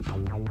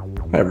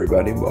Hi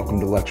everybody, welcome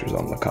to Lectures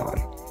on Lacan,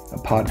 a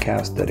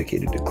podcast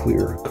dedicated to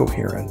clear,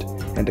 coherent,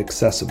 and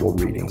accessible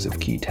readings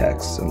of key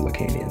texts in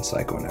Lacanian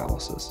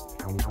psychoanalysis.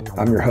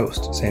 I'm your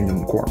host,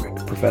 Samuel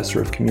McCormick,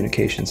 Professor of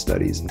Communication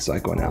Studies and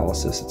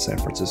Psychoanalysis at San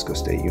Francisco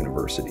State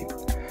University.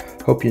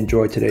 Hope you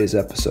enjoyed today's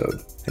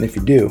episode, and if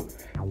you do,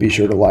 be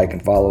sure to like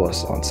and follow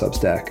us on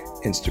Substack,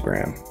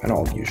 Instagram, and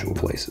all the usual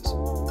places.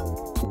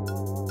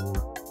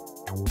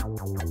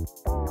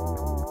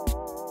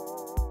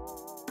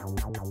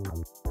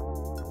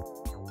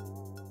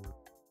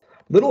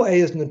 Little a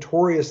is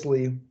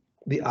notoriously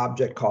the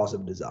object cause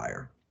of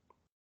desire.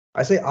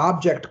 I say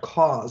object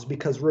cause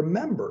because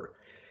remember,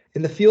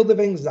 in the field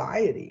of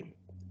anxiety,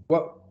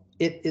 what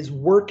it is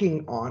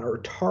working on or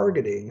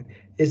targeting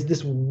is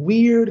this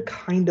weird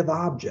kind of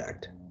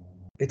object.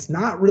 It's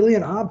not really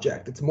an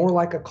object, it's more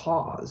like a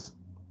cause.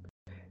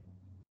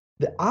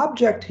 The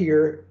object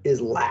here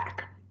is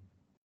lack.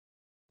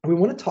 We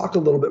want to talk a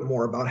little bit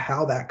more about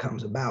how that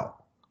comes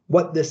about,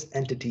 what this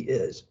entity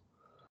is.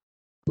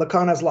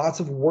 Lacan has lots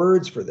of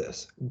words for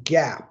this: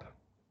 gap,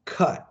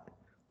 cut,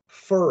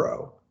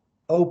 furrow,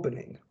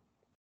 opening.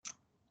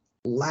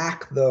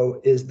 Lack,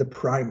 though, is the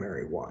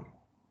primary one.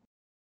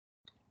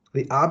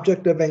 The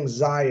object of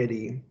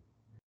anxiety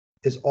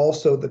is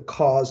also the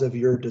cause of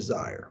your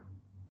desire.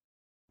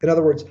 In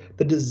other words,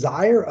 the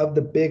desire of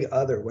the big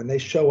other, when they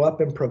show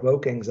up and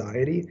provoke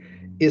anxiety,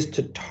 is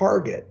to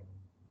target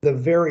the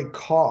very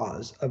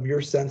cause of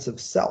your sense of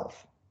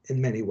self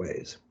in many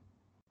ways.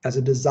 As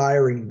a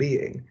desiring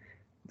being,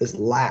 this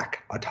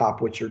lack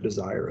atop which your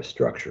desire is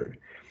structured.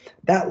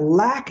 That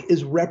lack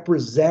is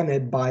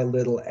represented by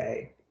little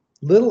a.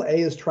 Little a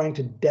is trying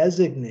to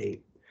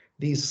designate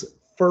these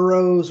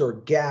furrows or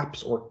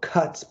gaps or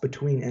cuts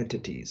between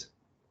entities.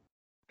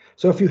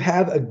 So if you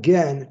have,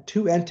 again,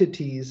 two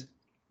entities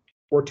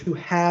or two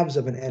halves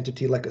of an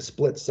entity like a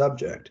split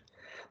subject,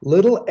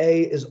 little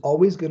a is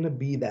always going to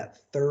be that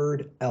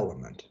third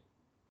element.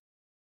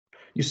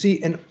 You see,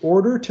 in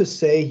order to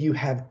say you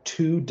have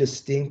two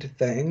distinct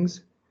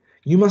things,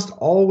 you must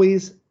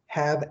always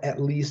have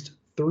at least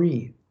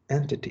three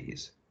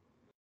entities.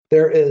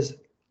 There is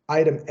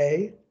item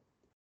A,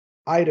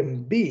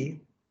 item B,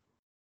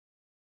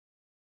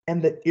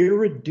 and the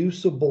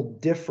irreducible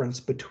difference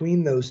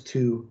between those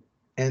two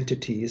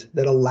entities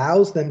that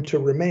allows them to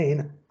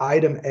remain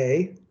item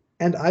A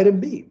and item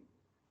B,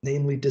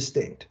 namely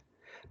distinct.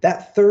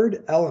 That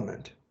third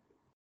element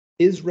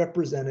is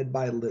represented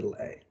by little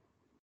a.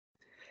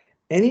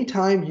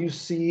 Anytime you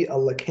see a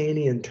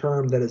Lacanian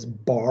term that is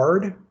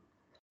barred,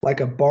 like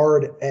a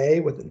barred A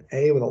with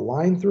a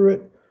line through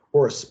it,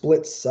 or a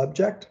split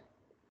subject,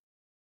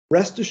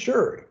 rest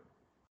assured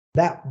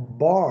that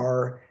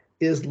bar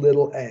is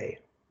little a.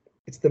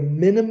 It's the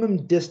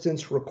minimum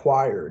distance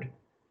required.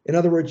 In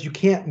other words, you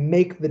can't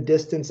make the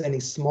distance any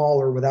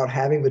smaller without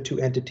having the two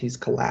entities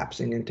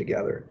collapsing in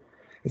together.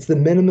 It's the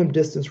minimum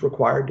distance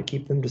required to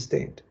keep them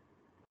distinct.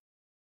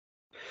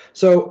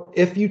 So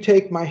if you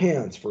take my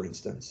hands, for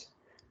instance,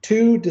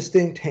 two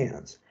distinct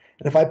hands,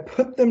 and if I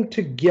put them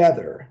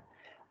together,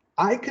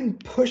 I can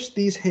push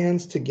these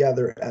hands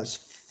together as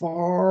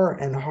far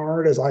and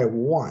hard as I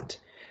want,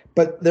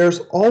 but there's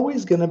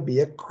always going to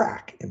be a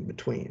crack in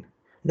between.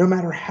 No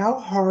matter how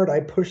hard I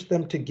push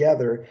them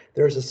together,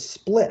 there's a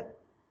split.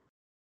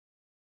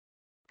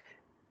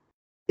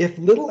 If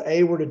little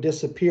a were to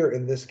disappear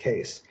in this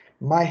case,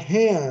 my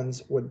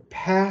hands would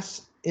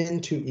pass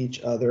into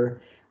each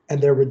other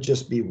and there would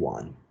just be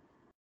one.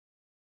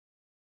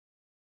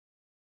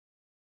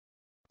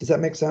 Does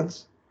that make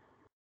sense?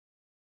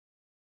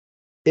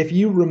 If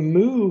you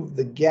remove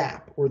the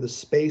gap or the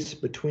space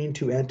between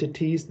two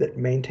entities that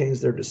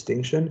maintains their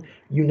distinction,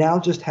 you now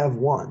just have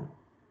one.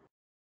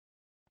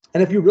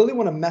 And if you really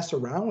want to mess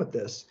around with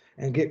this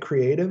and get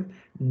creative,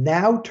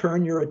 now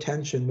turn your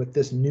attention with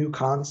this new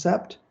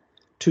concept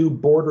to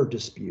border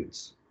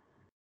disputes.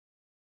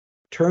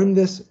 Turn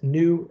this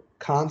new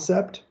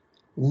concept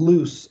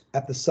loose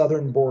at the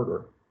southern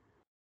border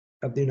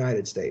of the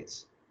United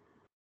States.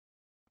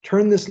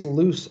 Turn this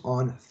loose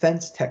on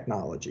fence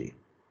technology.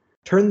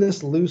 Turn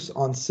this loose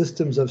on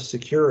systems of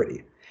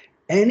security.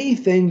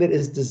 Anything that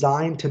is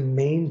designed to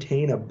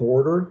maintain a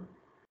border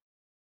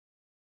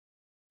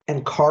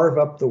and carve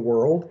up the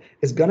world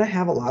is going to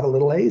have a lot of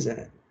little a's in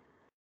it.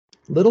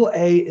 Little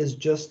a is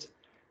just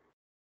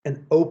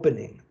an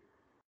opening.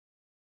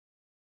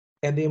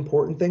 And the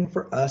important thing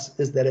for us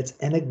is that it's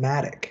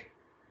enigmatic.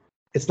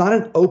 It's not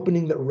an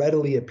opening that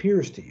readily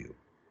appears to you.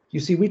 You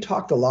see, we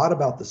talked a lot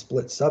about the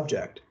split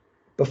subject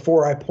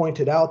before I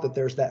pointed out that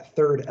there's that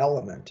third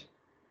element,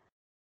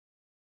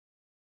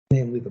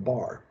 namely the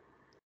bar.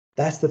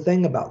 That's the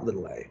thing about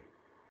little a.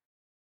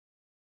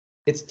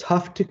 It's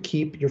tough to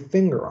keep your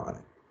finger on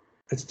it.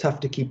 It's tough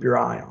to keep your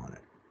eye on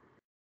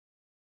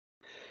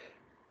it.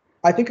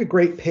 I think a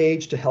great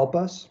page to help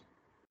us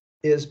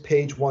is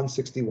page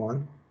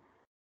 161.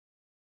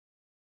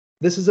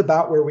 This is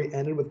about where we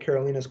ended with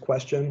Carolina's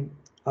question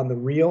on the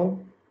real.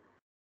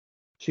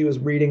 She was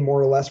reading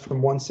more or less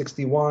from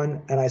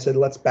 161, and I said,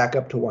 let's back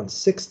up to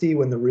 160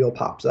 when the real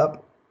pops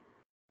up.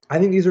 I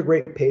think these are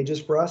great pages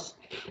for us.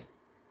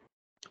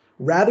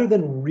 Rather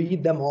than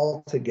read them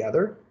all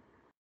together,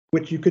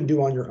 which you can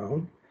do on your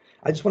own,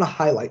 I just want to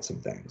highlight some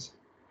things.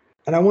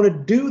 And I want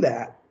to do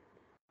that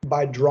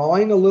by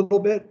drawing a little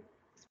bit,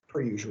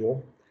 per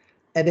usual,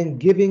 and then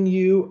giving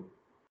you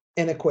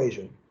an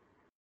equation,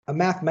 a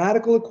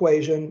mathematical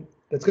equation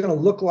that's going to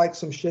look like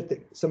some shit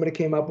that somebody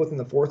came up with in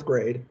the 4th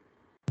grade.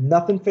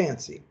 Nothing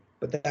fancy,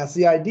 but that's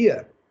the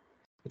idea.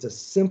 It's a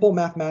simple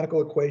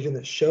mathematical equation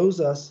that shows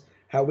us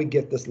how we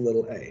get this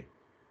little a.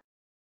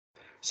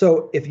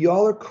 So if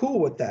y'all are cool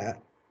with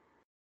that,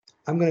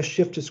 I'm going to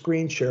shift to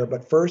screen share,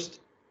 but first,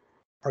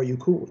 are you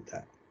cool with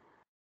that?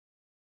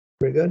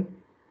 Pretty good?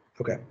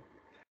 Okay.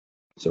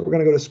 So we're going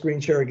to go to screen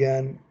share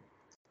again.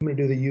 I'm going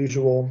to do the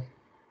usual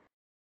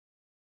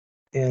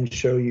and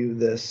show you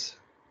this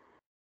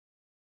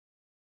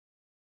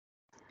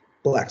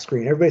black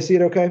screen. Everybody see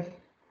it okay?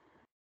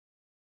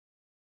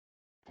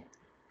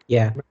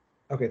 Yeah.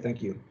 Okay,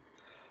 thank you.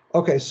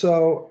 Okay,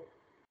 so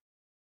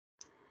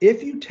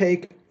if you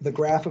take the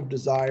graph of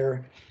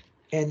desire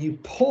and you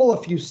pull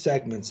a few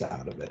segments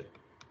out of it,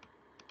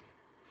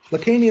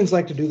 Lacanians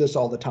like to do this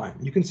all the time.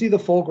 You can see the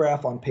full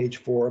graph on page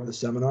 4 of the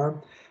seminar.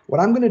 What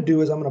I'm going to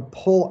do is I'm going to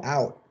pull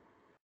out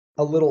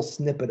a little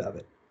snippet of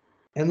it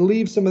and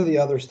leave some of the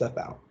other stuff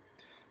out.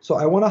 So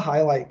I want to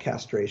highlight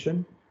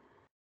castration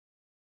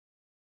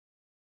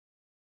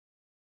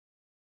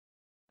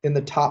in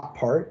the top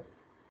part.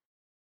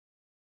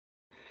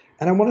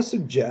 And I want to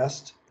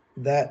suggest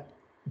that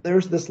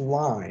there's this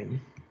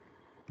line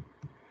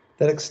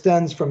that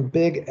extends from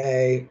big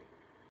A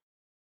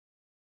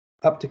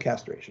up to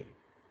castration.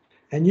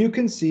 And you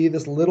can see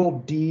this little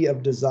d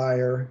of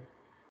desire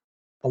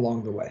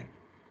along the way.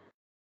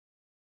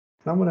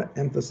 And I'm going to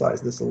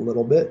emphasize this a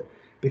little bit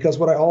because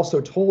what I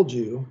also told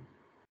you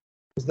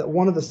is that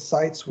one of the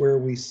sites where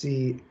we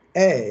see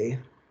A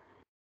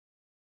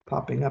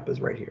popping up is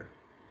right here,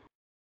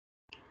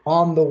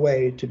 on the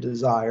way to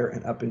desire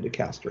and up into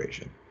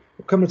castration.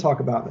 We'll come to talk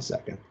about in a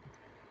second.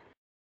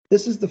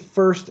 This is the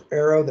first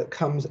arrow that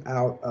comes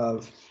out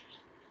of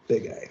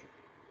big A.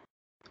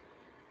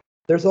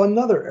 There's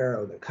another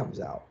arrow that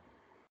comes out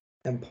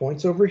and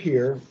points over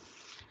here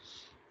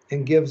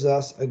and gives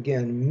us,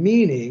 again,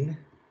 meaning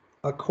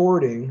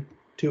according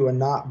to a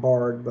not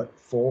barred but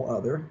full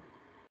other.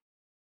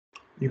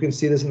 You can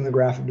see this in the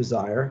graph of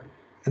desire,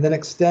 and then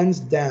extends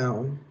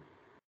down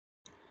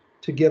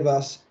to give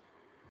us,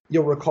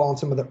 you'll recall in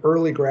some of the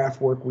early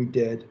graph work we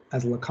did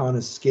as Lacan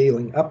is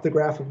scaling up the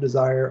graph of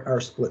desire,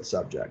 our split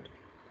subject.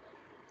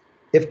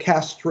 If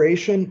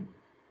castration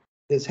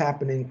is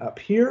happening up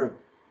here,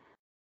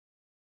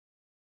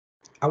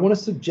 I want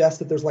to suggest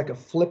that there's like a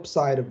flip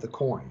side of the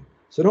coin.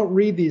 So don't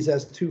read these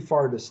as too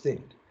far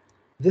distinct.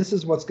 This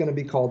is what's going to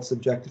be called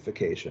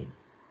subjectification.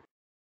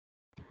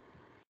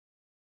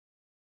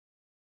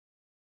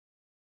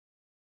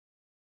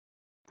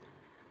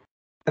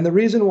 And the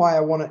reason why I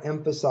want to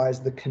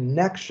emphasize the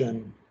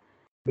connection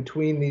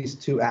between these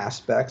two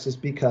aspects is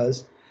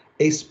because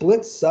a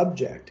split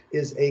subject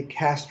is a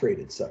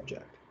castrated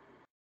subject.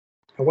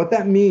 And what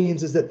that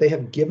means is that they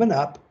have given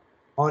up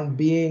on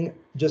being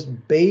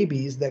just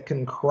babies that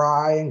can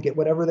cry and get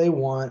whatever they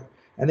want,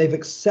 and they've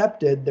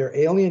accepted their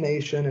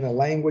alienation in a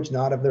language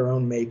not of their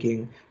own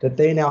making that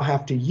they now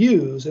have to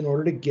use in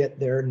order to get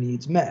their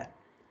needs met.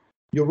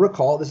 You'll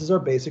recall this is our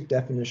basic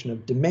definition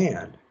of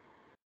demand.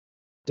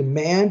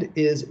 Demand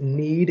is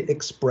need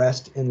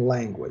expressed in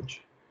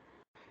language.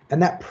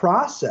 And that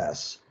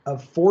process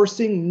of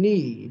forcing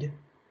need,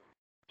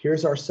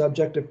 here's our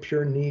subject of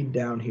pure need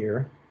down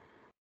here,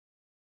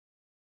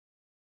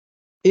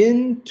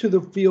 into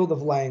the field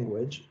of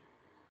language.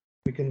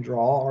 We can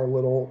draw our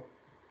little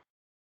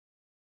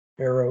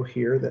arrow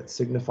here that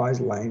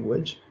signifies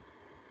language,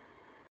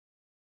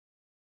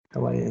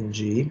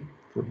 L-A-N-G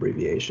for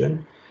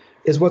abbreviation,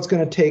 is what's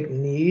going to take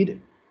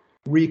need,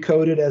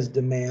 recode it as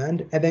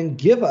demand, and then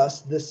give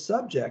us this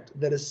subject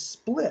that is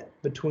split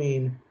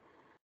between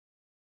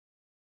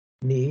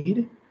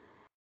need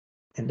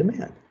and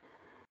demand.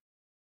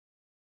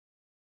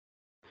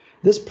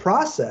 This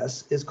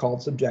process is called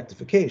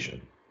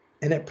subjectification,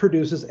 and it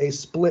produces a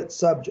split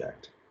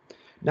subject.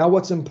 Now,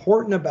 what's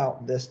important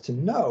about this to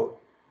note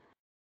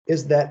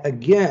is that,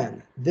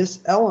 again, this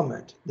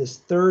element, this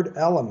third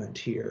element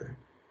here,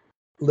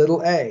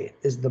 little a,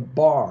 is the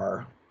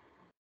bar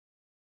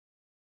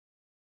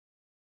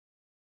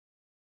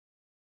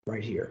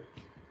right here.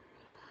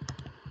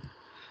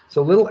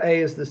 So little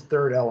a is this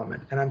third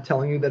element, and I'm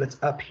telling you that it's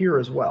up here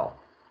as well.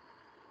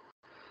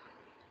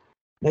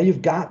 Now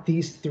you've got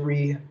these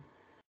three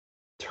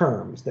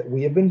terms that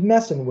we have been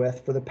messing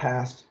with for the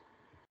past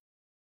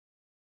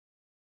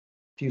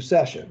few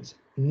sessions: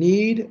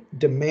 need,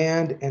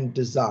 demand, and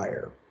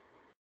desire.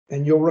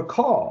 And you'll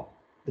recall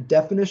the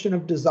definition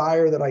of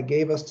desire that I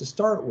gave us to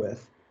start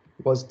with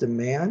was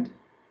demand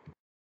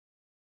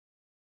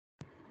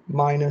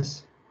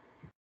minus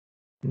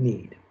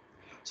need.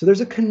 So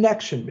there's a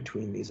connection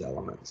between these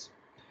elements.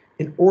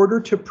 In order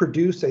to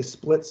produce a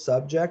split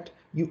subject,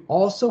 you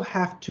also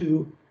have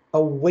to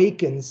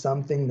awakens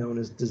something known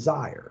as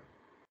desire.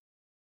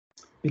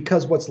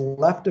 Because what's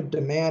left of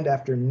demand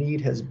after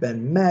need has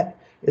been met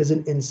is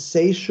an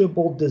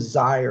insatiable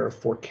desire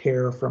for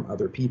care from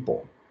other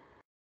people.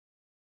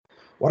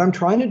 What I'm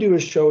trying to do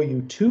is show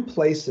you two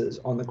places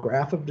on the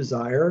graph of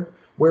desire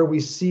where we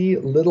see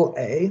little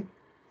a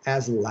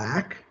as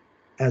lack,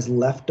 as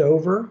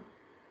leftover,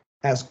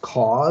 as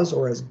cause,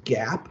 or as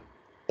gap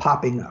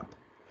popping up.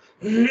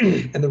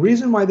 And the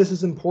reason why this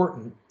is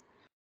important,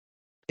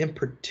 in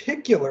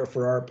particular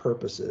for our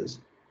purposes,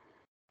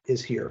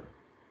 is here.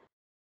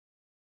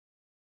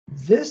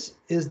 This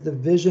is the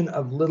vision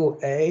of little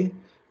a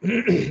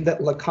that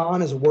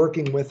Lacan is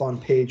working with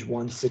on page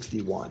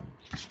 161.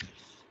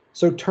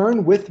 So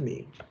turn with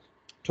me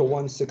to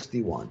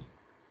 161.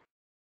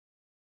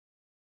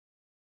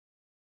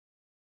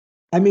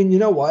 I mean, you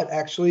know what?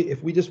 Actually,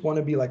 if we just want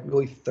to be like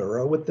really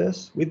thorough with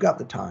this, we've got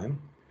the time.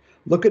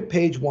 Look at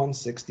page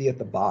 160 at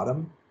the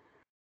bottom,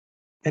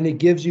 and it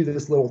gives you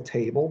this little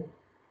table.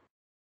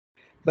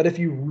 But if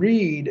you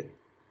read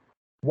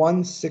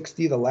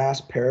 160, the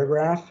last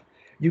paragraph,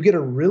 you get a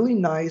really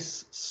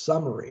nice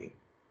summary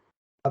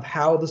of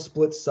how the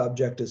split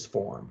subject is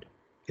formed.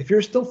 If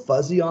you're still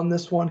fuzzy on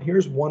this one,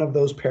 here's one of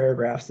those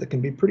paragraphs that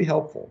can be pretty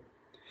helpful.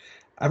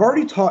 I've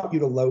already taught you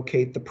to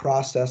locate the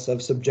process of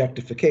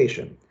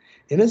subjectification,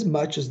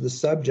 inasmuch as the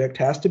subject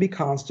has to be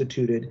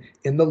constituted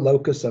in the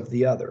locus of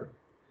the other.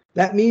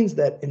 That means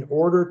that in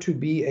order to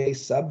be a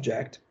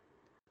subject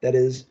that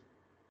is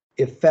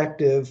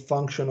effective,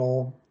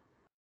 functional,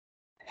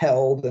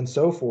 held, and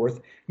so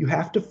forth, you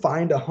have to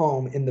find a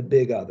home in the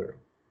big other,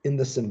 in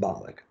the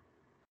symbolic.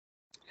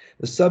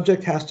 The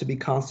subject has to be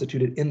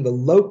constituted in the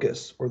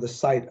locus or the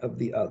site of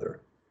the other,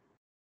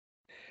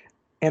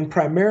 and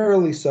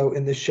primarily so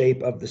in the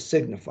shape of the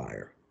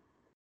signifier.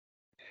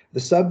 The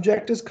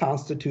subject is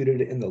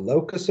constituted in the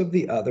locus of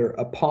the other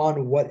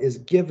upon what is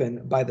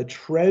given by the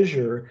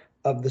treasure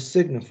of the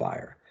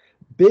signifier.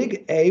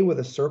 Big A with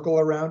a circle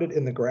around it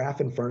in the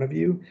graph in front of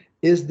you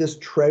is this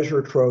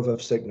treasure trove of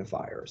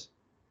signifiers.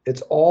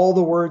 It's all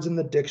the words in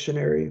the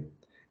dictionary.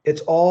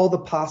 It's all the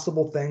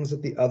possible things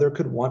that the other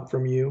could want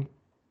from you.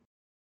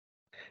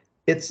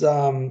 It's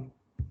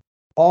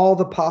all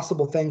the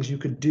possible things you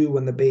could do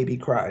when the baby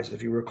cries,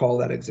 if you recall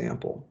that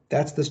example.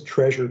 That's this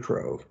treasure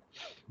trove,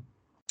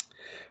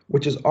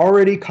 which is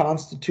already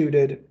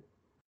constituted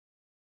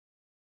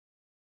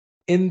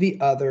in the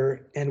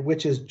other and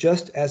which is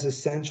just as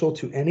essential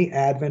to any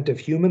advent of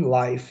human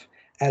life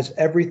as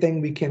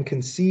everything we can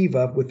conceive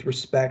of with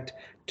respect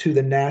to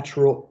the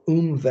natural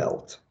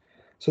Umwelt.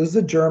 So this is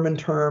a German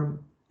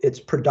term. It's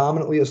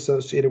predominantly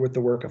associated with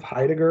the work of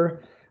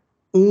Heidegger.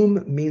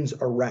 Means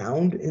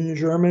around in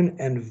German,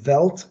 and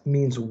Welt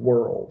means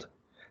world.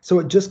 So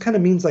it just kind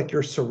of means like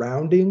your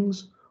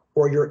surroundings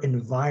or your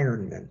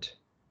environment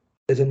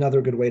is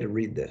another good way to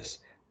read this.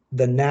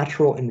 The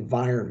natural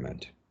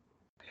environment.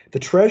 The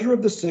treasure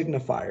of the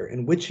signifier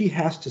in which he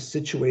has to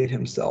situate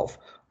himself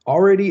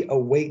already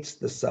awaits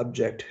the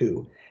subject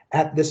who,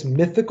 at this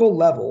mythical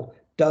level,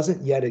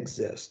 doesn't yet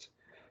exist.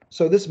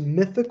 So this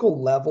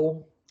mythical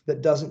level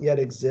that doesn't yet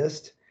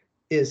exist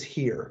is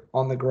here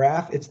on the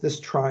graph. It's this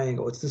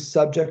triangle. It's the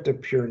subject of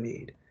pure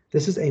need.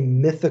 This is a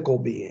mythical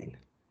being.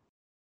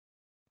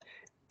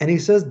 And he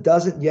says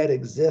doesn't yet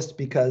exist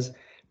because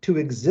to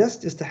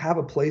exist is to have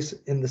a place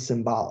in the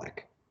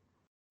symbolic.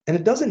 And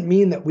it doesn't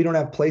mean that we don't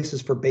have places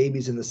for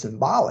babies in the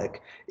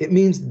symbolic. It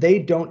means they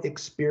don't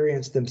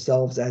experience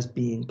themselves as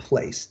being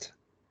placed.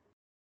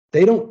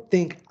 They don't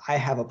think I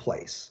have a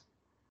place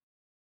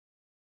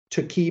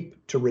to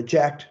keep, to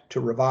reject, to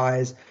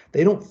revise.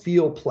 They don't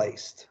feel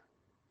placed.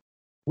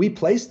 We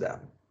place them,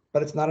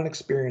 but it's not an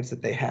experience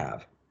that they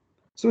have.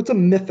 So it's a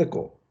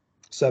mythical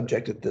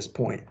subject at this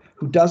point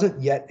who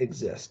doesn't yet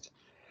exist.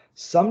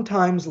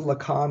 Sometimes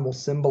Lacan will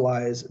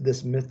symbolize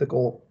this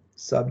mythical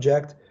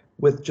subject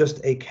with just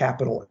a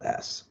capital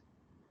S,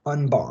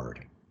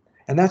 unbarred.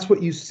 And that's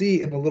what you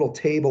see in the little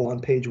table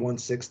on page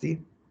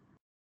 160.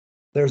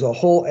 There's a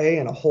whole A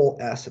and a whole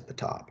S at the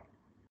top.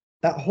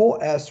 That whole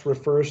S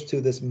refers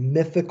to this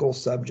mythical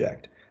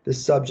subject,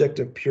 this subject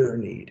of pure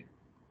need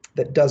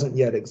that doesn't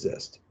yet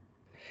exist.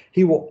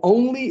 He will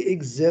only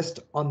exist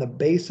on the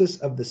basis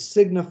of the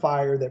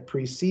signifier that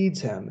precedes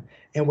him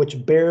and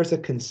which bears a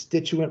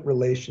constituent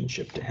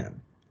relationship to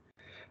him.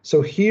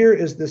 So here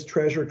is this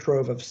treasure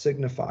trove of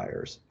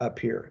signifiers up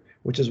here,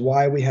 which is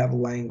why we have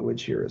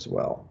language here as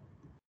well.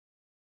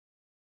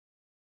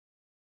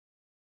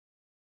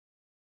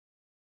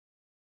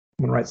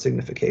 I'm going to write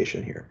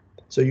signification here.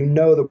 So you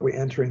know that we're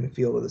entering the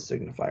field of the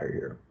signifier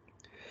here.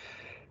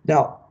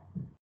 Now,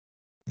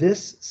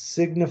 this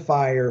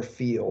signifier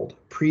field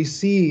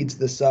precedes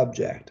the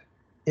subject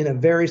in a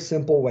very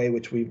simple way,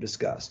 which we've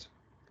discussed.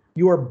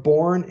 You are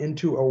born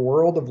into a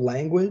world of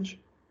language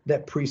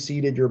that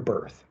preceded your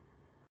birth.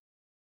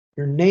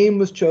 Your name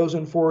was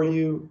chosen for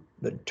you.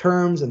 The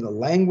terms and the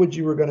language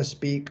you were going to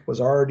speak was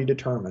already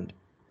determined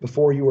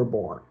before you were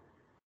born.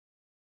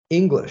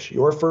 English,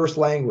 your first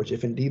language,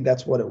 if indeed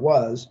that's what it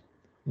was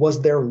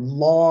there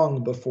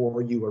long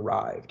before you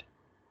arrived.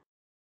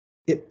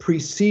 It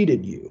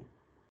preceded you.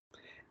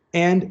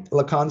 And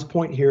Lacan's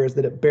point here is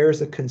that it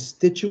bears a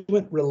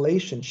constituent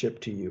relationship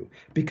to you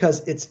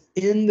because it's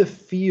in the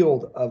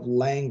field of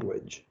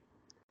language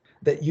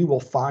that you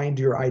will find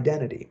your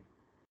identity.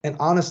 And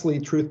honestly,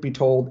 truth be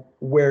told,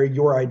 where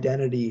your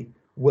identity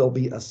will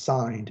be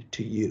assigned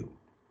to you.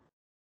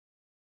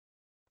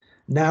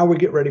 Now we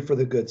get ready for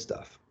the good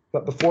stuff.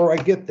 But before I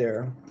get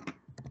there,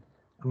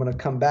 I'm going to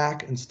come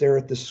back and stare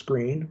at the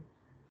screen.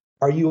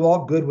 Are you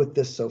all good with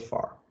this so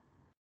far?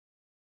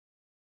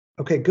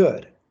 Okay,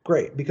 good.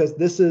 Great, because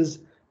this is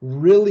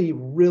really,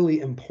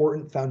 really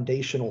important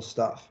foundational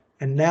stuff.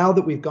 And now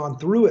that we've gone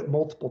through it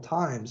multiple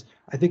times,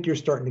 I think you're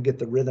starting to get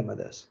the rhythm of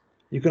this.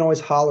 You can always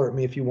holler at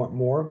me if you want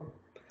more.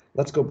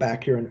 Let's go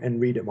back here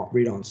and read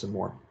on some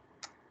more.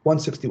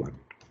 161.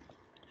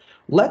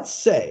 Let's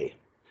say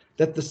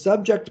that the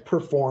subject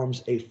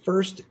performs a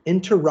first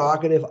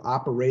interrogative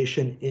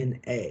operation in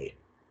A.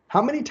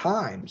 How many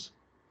times?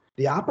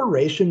 The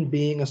operation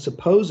being a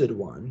supposed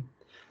one,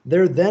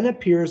 there then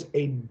appears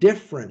a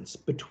difference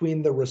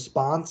between the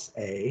response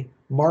A,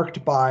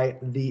 marked by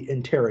the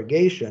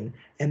interrogation,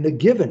 and the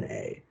given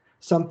A,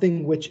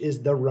 something which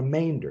is the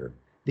remainder,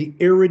 the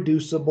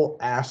irreducible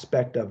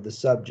aspect of the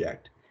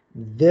subject.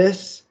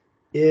 This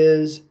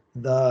is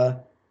the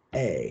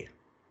A.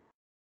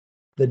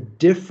 The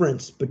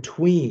difference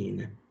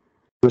between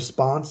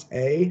response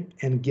A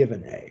and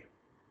given A.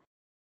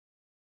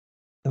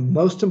 The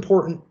most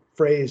important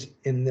phrase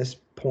in this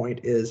point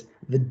is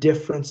the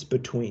difference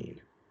between.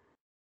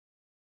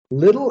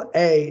 Little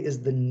a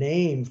is the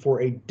name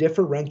for a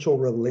differential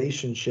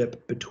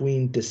relationship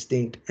between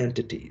distinct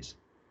entities.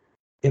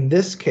 In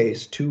this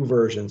case, two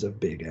versions of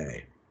big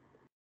A.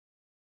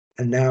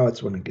 And now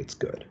it's when it gets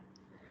good.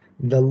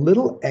 The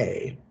little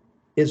a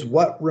is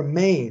what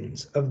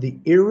remains of the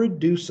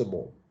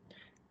irreducible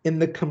in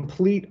the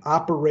complete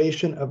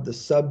operation of the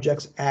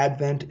subject's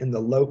advent in the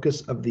locus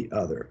of the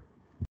other.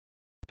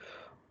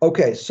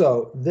 Okay,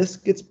 so this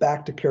gets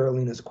back to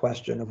Carolina's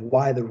question of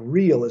why the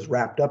real is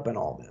wrapped up in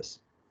all this.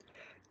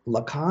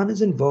 Lacan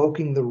is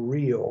invoking the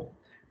real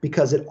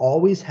because it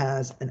always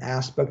has an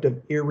aspect of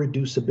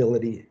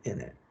irreducibility in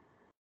it.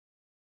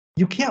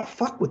 You can't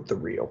fuck with the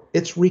real.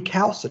 It's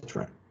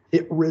recalcitrant.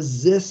 It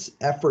resists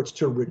efforts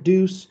to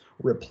reduce,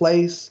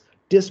 replace,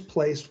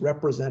 displace,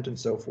 represent, and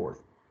so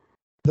forth.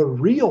 The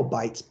real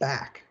bites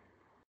back.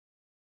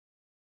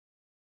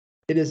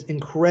 It is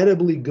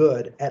incredibly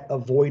good at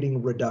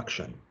avoiding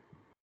reduction.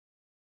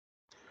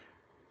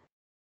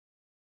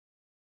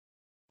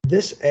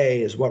 This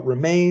A is what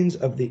remains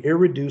of the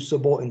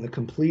irreducible in the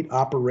complete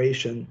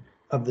operation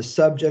of the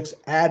subject's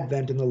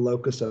advent in the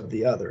locus of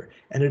the other,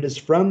 and it is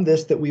from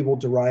this that we will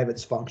derive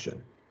its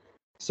function.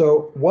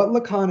 So what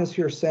Lacan is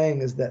here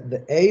saying is that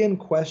the A in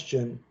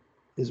question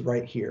is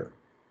right here.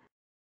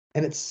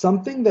 And it's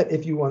something that,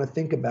 if you want to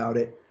think about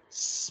it,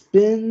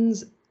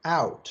 spins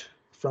out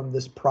from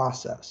this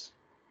process.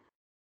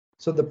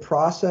 So the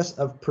process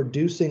of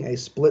producing a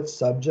split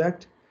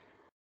subject,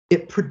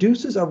 it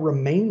produces a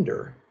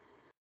remainder.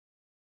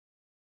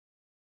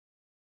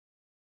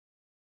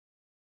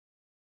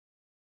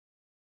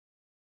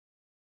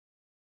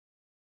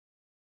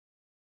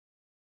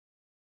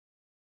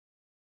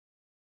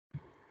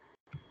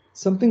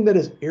 Something that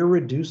is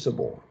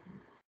irreducible.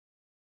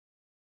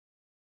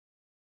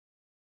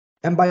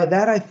 And by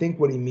that, I think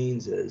what he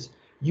means is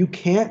you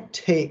can't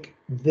take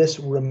this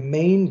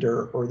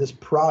remainder or this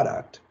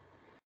product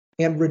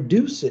and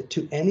reduce it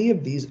to any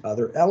of these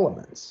other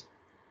elements.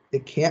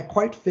 It can't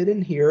quite fit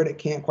in here and it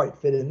can't quite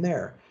fit in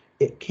there.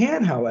 It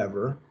can,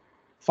 however,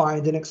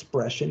 find an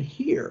expression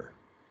here.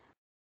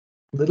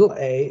 Little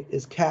a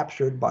is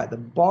captured by the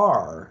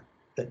bar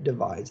that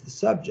divides the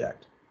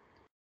subject.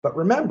 But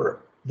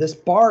remember, this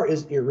bar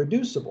is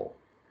irreducible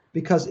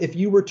because if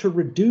you were to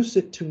reduce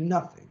it to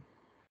nothing,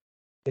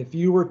 if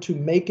you were to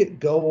make it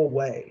go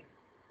away,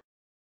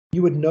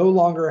 you would no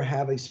longer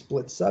have a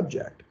split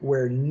subject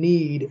where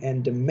need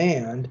and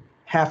demand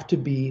have to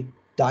be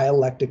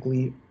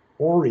dialectically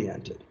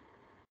oriented.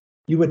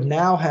 You would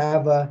now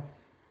have a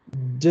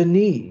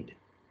de-need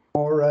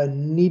or a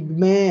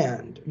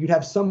need-mand. You'd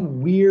have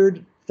some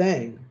weird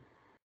thing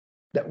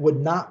that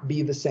would not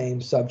be the same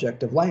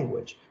subject of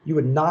language. You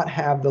would not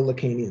have the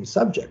Lacanian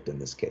subject in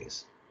this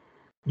case.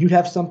 You'd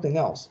have something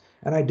else.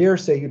 And I dare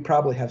say you'd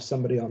probably have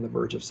somebody on the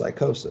verge of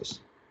psychosis.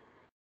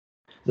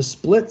 The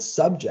split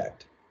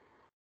subject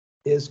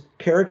is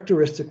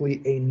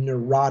characteristically a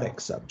neurotic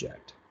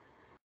subject.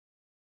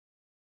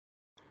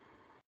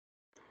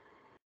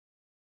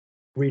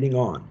 Reading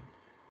on.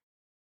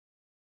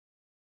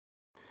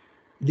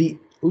 The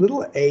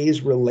little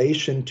a's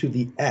relation to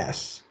the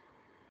S,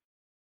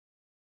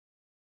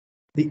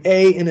 the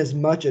A, in as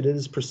much as it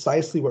is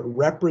precisely what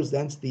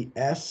represents the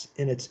S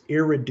in its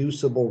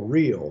irreducible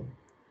real,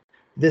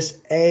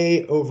 this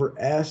A over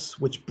S,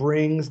 which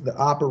brings the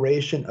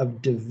operation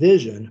of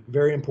division,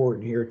 very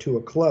important here, to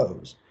a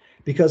close.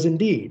 Because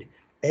indeed,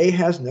 A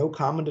has no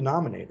common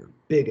denominator,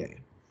 big A.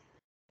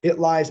 It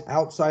lies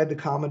outside the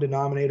common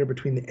denominator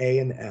between the A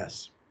and the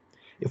S.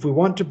 If we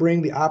want to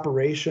bring the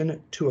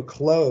operation to a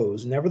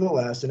close,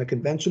 nevertheless, in a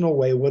conventional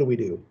way, what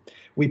do?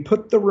 We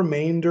put the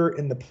remainder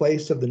in the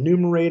place of the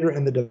numerator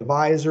and the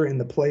divisor in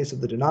the place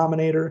of the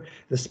denominator.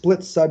 The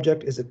split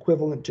subject is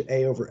equivalent to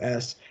A over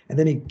S, and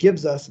then he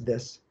gives us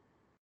this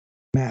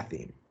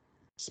matheme.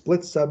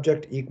 Split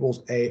subject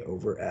equals A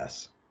over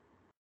S.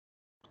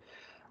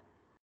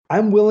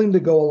 I'm willing to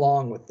go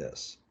along with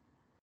this,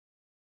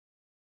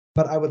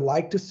 but I would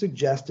like to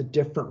suggest a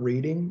different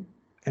reading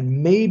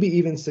and maybe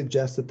even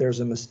suggest that there's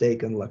a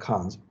mistake in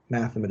Lacan's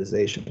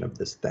mathematization of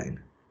this thing.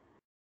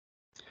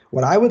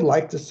 What I would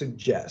like to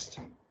suggest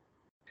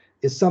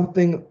is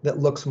something that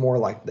looks more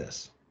like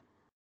this.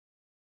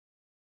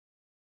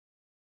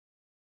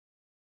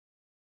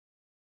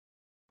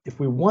 If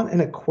we want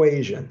an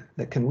equation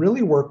that can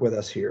really work with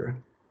us here,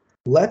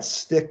 let's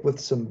stick with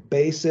some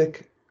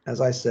basic,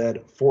 as I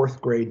said,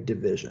 4th grade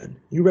division.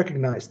 You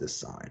recognize this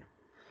sign.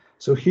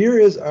 So here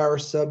is our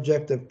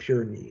subject of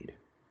pure need.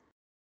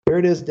 Here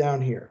it is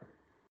down here.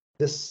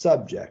 This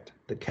subject,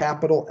 the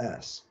capital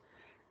S.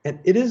 And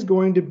it is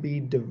going to be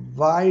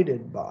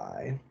divided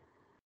by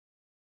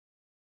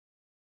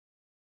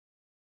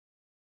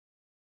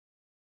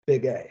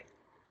big A.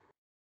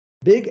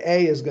 Big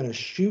A is going to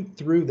shoot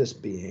through this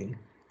being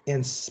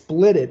and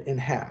split it in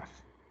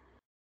half.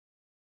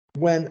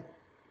 When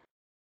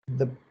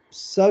the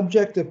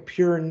subject of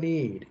pure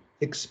need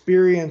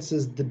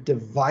experiences the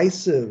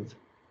divisive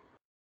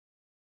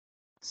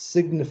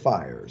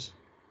signifiers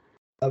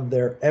of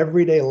their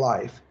everyday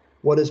life,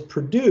 what is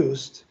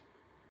produced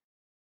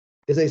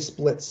is a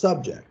split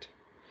subject.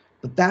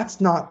 But that's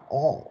not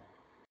all.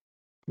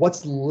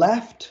 What's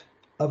left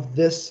of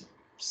this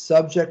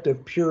subject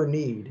of pure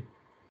need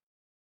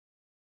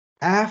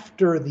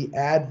after the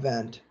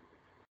advent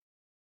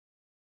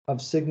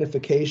of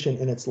signification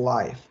in its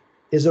life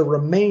is a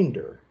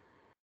remainder.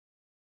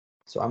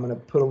 So I'm going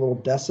to put a little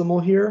decimal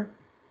here,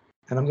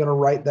 and I'm going to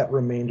write that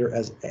remainder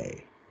as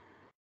A.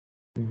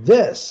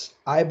 This,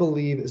 I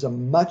believe, is a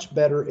much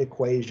better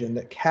equation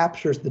that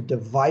captures the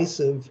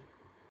divisive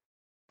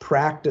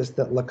practice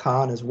that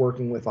Lacan is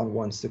working with on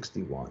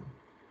 161.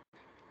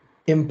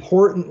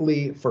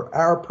 Importantly, for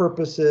our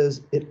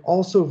purposes, it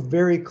also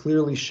very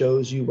clearly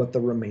shows you what the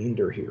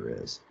remainder here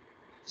is.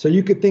 So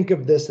you could think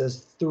of this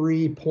as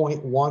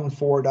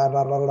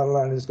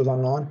 3.14, and this goes on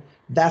and on.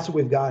 That's what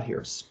we've got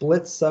here.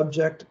 Split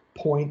subject,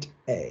 point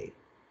A,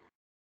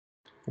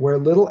 where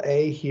little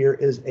a here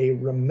is a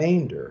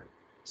remainder,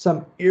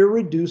 some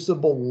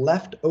irreducible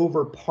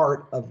leftover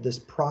part of this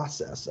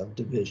process of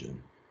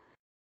division.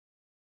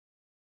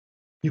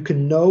 You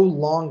can no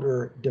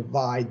longer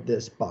divide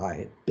this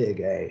by big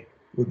A,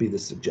 would be the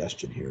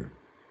suggestion here.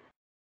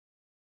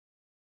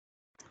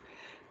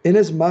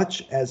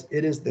 Inasmuch as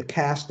it is the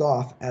cast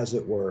off, as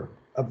it were,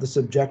 of the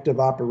subjective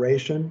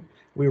operation,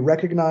 we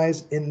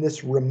recognize in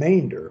this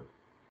remainder,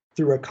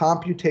 through a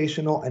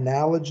computational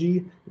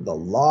analogy, the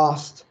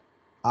lost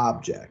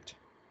object.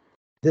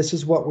 This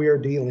is what we are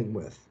dealing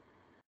with.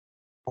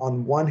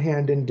 On one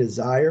hand in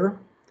desire,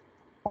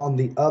 on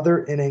the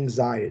other in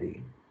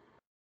anxiety.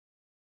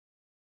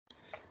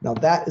 Now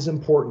that is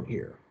important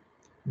here.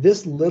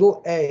 This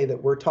little a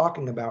that we're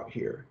talking about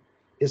here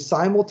is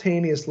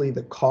simultaneously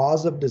the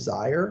cause of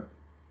desire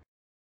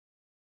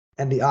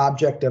and the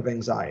object of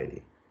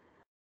anxiety.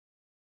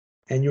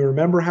 And you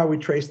remember how we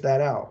traced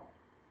that out.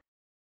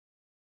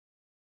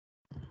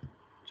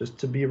 Just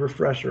to be a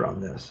refresher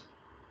on this.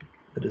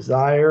 The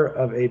desire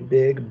of a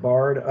big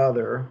barred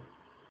other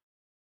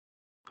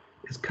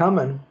is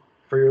coming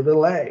for your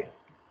little a.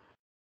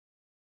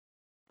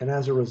 And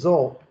as a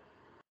result,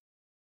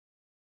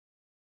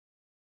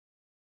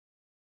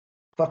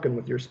 fucking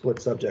with your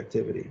split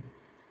subjectivity.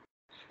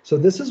 So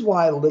this is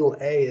why little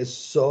a is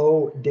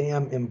so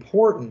damn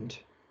important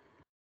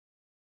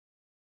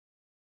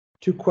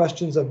to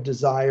questions of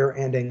desire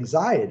and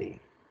anxiety.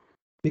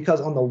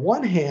 Because on the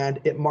one hand,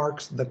 it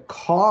marks the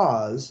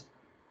cause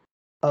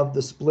of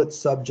the split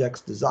subject's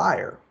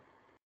desire.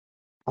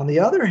 On the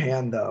other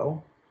hand,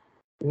 though,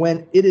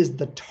 when it is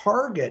the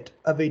target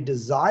of a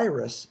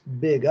desirous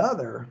big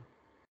other,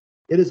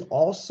 it is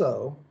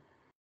also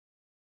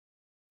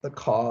the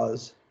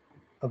cause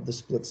of the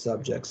split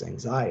subject's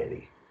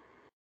anxiety.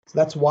 So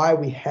that's why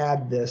we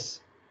had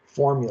this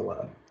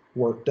formula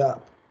worked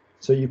up.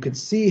 So you could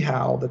see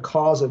how the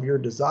cause of your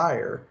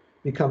desire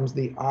becomes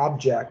the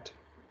object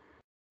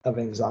of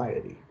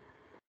anxiety.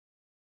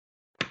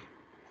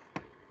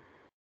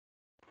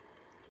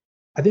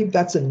 I think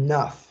that's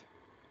enough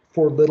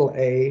for little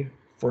a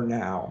for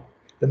now.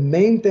 The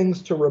main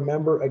things to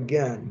remember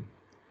again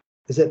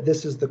is that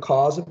this is the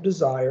cause of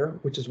desire,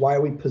 which is why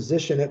we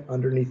position it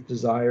underneath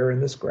desire in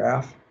this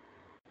graph.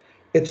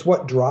 It's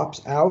what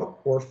drops out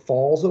or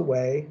falls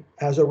away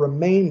as a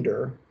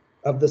remainder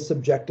of the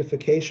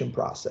subjectification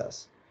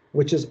process,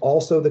 which is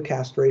also the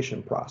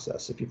castration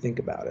process, if you think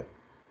about it.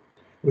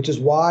 Which is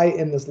why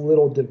in this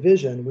little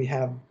division we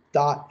have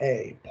dot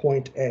A,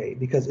 point A,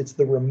 because it's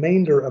the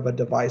remainder of a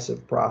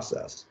divisive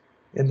process.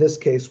 In this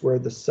case, where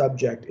the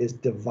subject is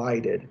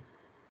divided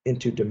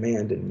into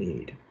demand and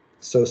need.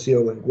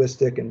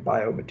 sociolinguistic, and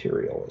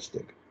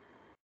biomaterialistic.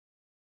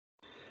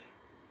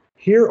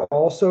 Here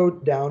also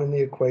down in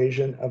the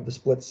equation of the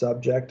split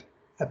subject,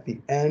 at the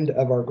end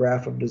of our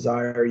graph of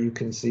desire, you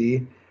can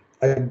see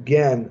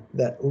again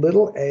that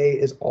little a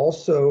is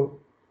also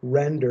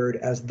rendered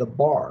as the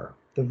bar,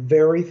 the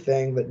very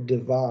thing that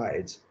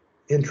divides,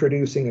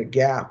 introducing a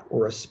gap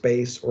or a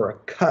space or a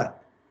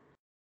cut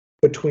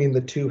between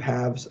the two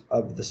halves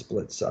of the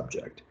split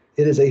subject.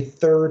 It is a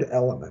third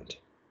element.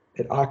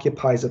 It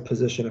occupies a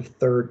position of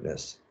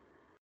thirdness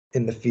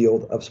in the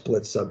field of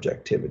split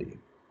subjectivity.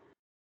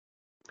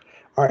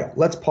 All right,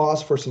 let's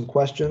pause for some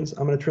questions.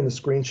 I'm going to turn the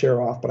screen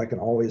share off, but I can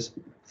always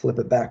flip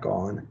it back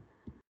on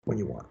when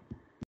you want.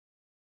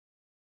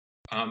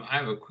 I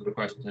have a quick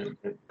question.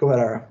 Go ahead,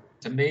 Ira.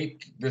 To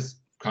make this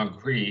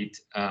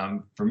concrete,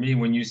 for me,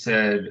 when you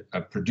said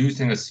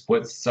producing a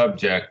split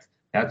subject,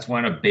 that's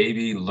when a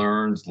baby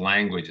learns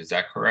language. Is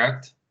that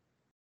correct?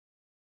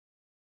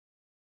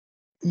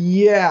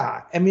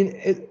 Yeah, I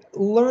mean,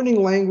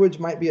 learning language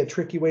might be a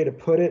tricky way to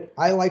put it.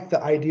 I like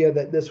the idea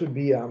that this would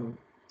be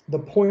the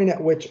point at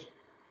which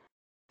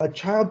a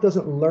child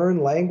doesn't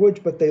learn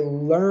language, but they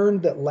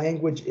learn that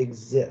language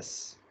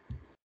exists.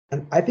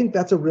 And I think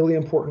that's a really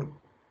important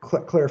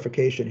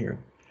clarification here.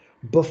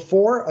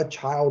 Before a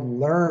child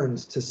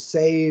learns to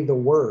say the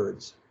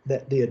words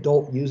that the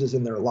adult uses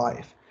in their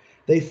life,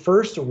 they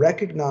first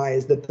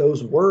recognize that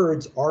those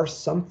words are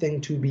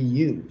something to be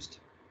used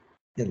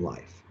in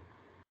life.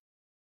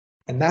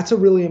 And that's a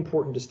really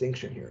important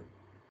distinction here.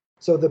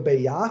 So the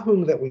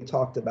Beyahung that we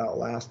talked about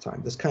last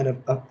time, this kind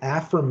of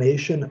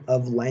affirmation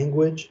of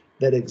language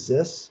that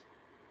exists,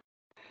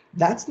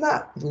 that's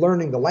not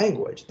learning the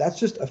language. That's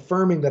just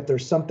affirming that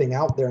there's something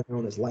out there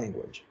known as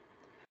language.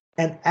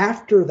 And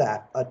after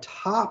that,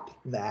 atop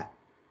that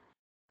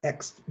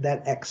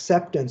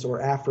acceptance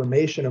or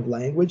affirmation of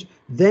language,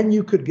 then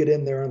you could get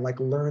in there and like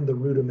learn the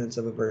rudiments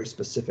of a very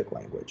specific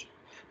language.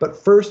 But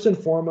first and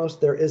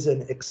foremost, there is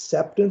an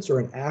acceptance or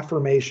an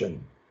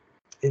affirmation,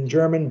 in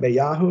German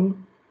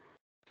Bejahung,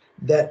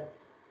 that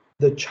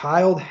the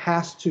child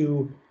has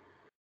to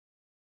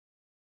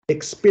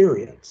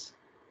experience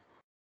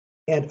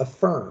and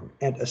affirm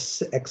and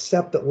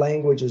accept that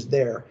language is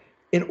there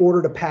in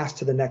order to pass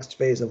to the next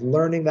phase of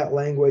learning that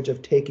language,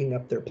 of taking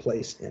up their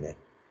place in it.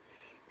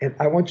 And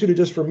I want you to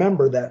just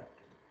remember that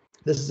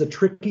this is a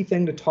tricky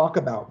thing to talk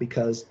about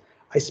because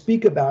I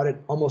speak about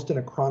it almost in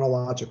a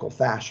chronological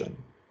fashion.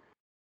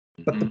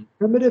 But the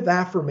primitive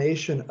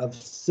affirmation of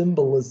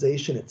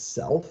symbolization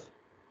itself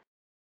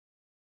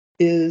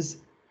is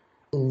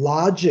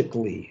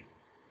logically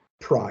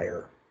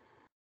prior.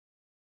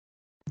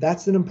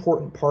 That's an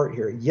important part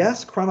here.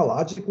 Yes,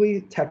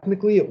 chronologically,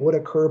 technically, it would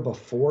occur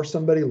before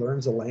somebody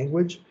learns a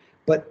language,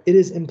 but it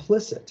is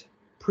implicit,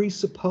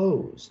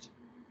 presupposed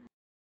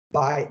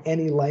by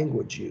any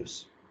language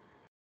use.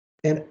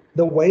 And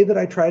the way that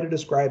I tried to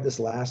describe this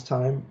last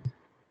time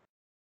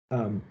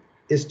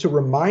is to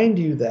remind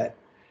you that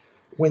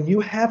when you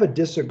have a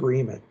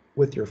disagreement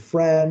with your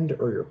friend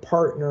or your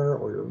partner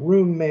or your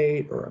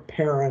roommate or a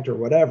parent or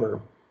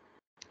whatever,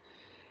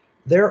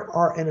 there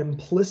are an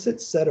implicit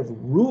set of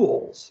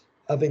rules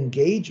of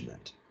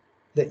engagement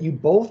that you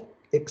both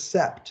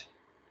accept.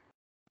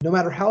 No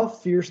matter how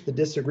fierce the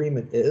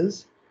disagreement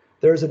is,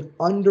 there's an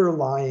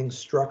underlying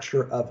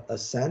structure of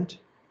assent,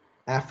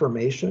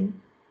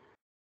 affirmation,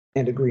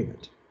 and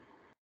agreement.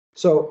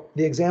 So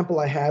the example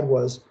I had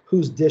was,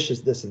 whose dish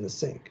is this in the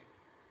sink?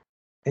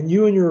 And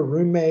you and your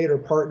roommate or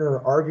partner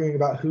are arguing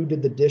about who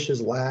did the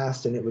dishes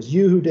last, and it was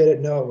you who did it,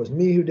 no, it was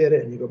me who did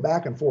it, and you go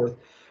back and forth.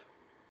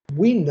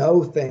 We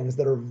know things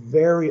that are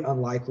very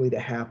unlikely to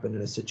happen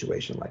in a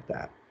situation like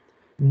that.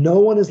 No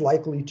one is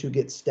likely to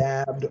get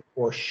stabbed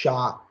or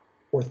shot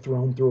or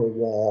thrown through a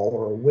wall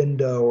or a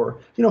window or,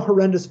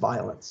 horrendous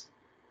violence.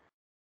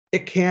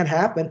 It can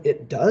happen,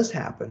 it does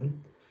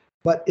happen,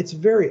 but it's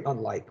very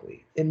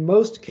unlikely. In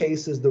most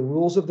cases, the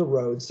rules of the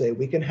road say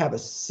we can have a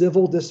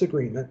civil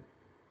disagreement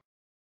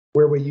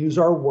where we use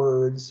our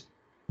words,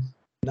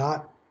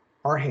 not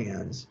our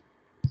hands,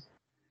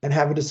 and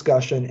have a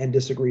discussion and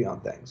disagree on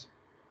things.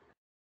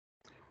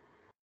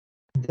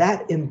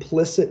 That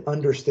implicit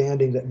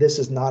understanding that this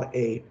is not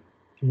a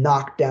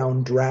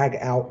knockdown, drag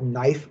out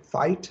knife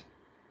fight,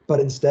 but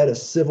instead a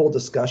civil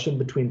discussion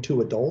between two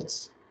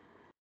adults,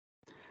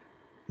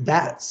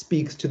 that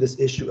speaks to this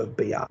issue of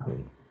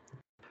Bejahung.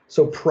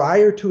 So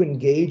prior to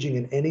engaging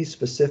in any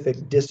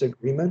specific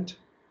disagreement,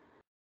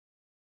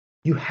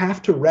 you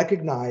have to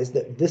recognize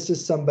that this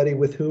is somebody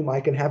with whom I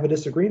can have a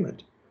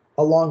disagreement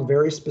along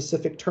very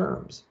specific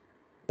terms.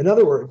 In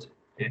other words,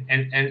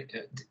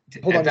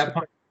 hold on, that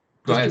point,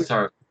 go ahead,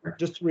 sorry.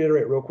 Just to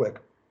reiterate real quick.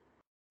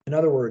 In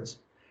other words,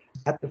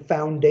 at the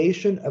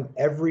foundation of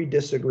every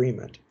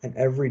disagreement and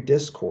every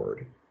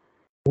discord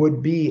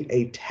would be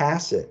a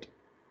tacit,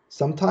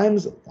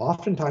 sometimes,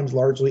 oftentimes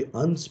largely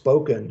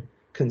unspoken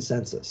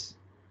consensus.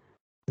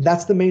 And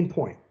that's the main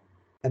point.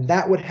 And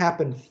that would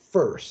happen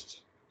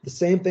first. The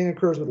same thing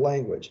occurs with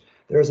language.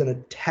 There's a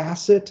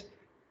tacit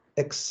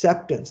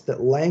acceptance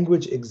that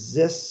language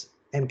exists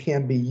and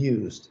can be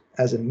used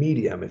as a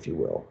medium, if you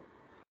will,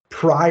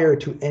 prior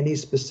to any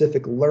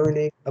specific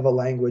learning of a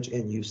language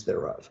and use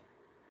thereof.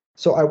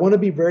 So I want to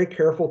be very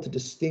careful to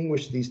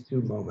distinguish these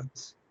two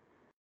moments.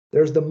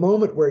 There's the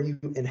moment where you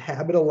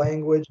inhabit a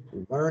language,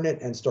 learn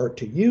it, and start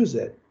to use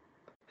it.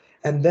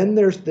 And then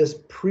there's this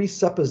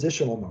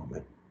presuppositional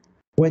moment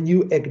when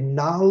you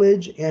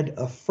acknowledge and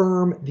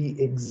affirm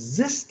the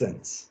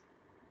existence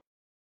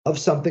of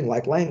something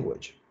like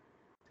language.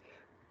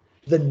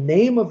 The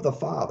name of the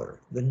Father,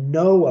 the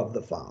know of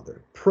the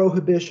Father,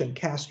 prohibition,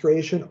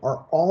 castration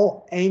are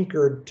all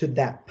anchored to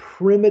that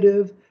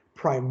primitive,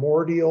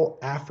 primordial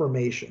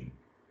affirmation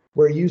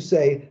where you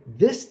say,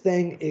 this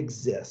thing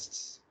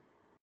exists.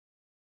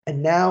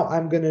 And now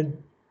I'm going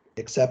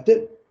to accept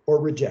it or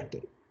reject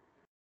it.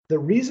 The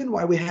reason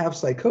why we have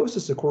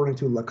psychosis, according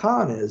to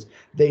Lacan, is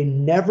they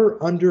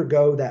never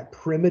undergo that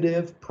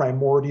primitive,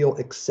 primordial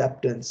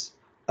acceptance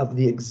of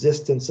the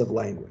existence of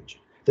language.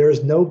 There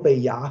is no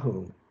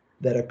beyahum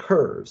that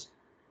occurs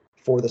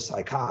for the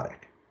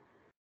psychotic.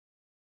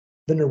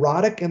 The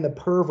neurotic and the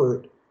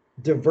pervert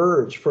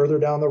diverge further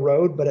down the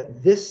road, but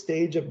at this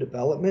stage of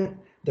development,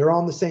 they're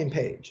on the same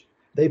page.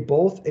 They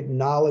both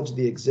acknowledge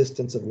the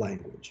existence of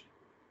language.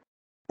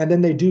 And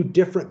then they do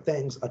different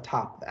things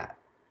atop that.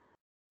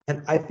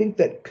 And I think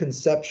that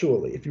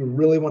conceptually, if you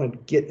really want to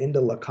get into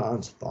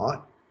Lacan's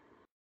thought,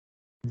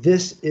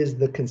 this is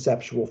the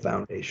conceptual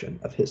foundation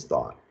of his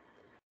thought.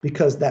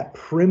 Because that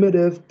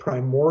primitive,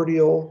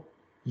 primordial,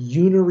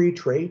 unary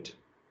trait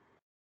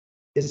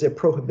is a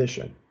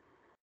prohibition.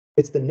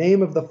 It's the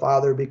name of the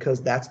Father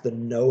because that's the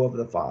know of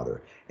the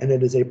Father. And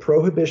it is a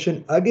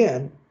prohibition,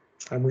 again,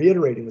 I'm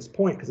reiterating this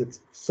point because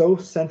it's so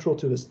central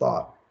to his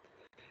thought.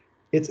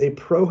 It's a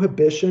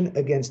prohibition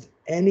against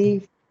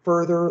any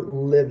further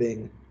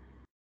living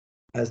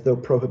as though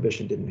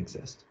prohibition didn't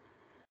exist.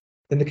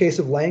 In the case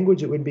of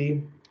language, it would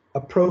be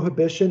a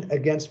prohibition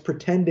against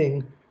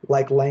pretending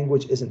like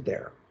language isn't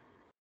there.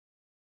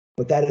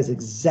 But that is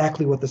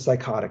exactly what the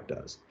psychotic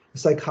does. The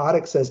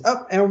psychotic says,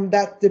 oh, and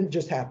that didn't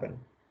just happen.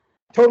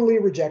 Totally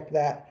reject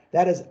that.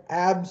 That is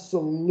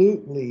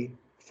absolutely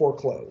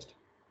foreclosed.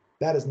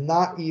 That is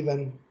not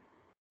even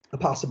a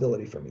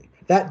possibility for me.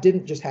 That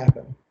didn't just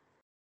happen.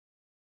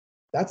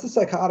 That's the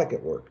psychotic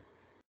at work.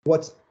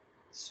 What's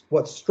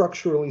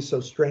structurally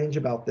so strange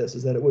about this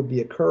is that it would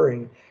be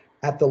occurring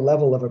at the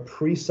level of a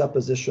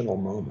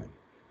presuppositional moment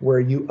where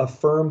you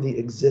affirm the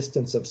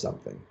existence of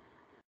something.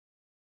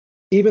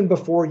 Even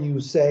before you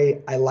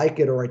say, I like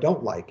it or I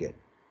don't like it,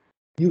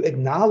 you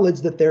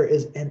acknowledge that there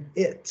is an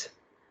it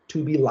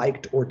to be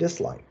liked or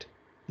disliked.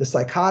 The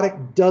psychotic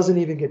doesn't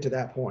even get to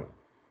that point.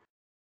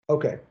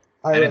 Okay.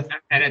 And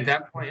at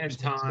that point in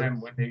time,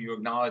 when you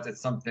acknowledge that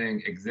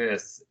something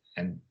exists,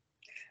 and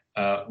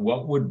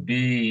what would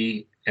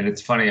be, and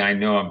it's funny, I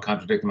know I'm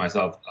contradicting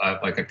myself,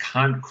 like a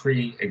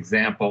concrete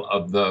example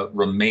of the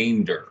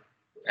remainder.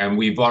 And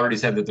we've already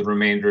said that the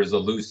remainder is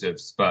elusive,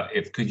 but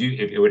if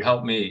it would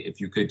help me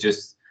if you could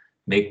just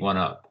make one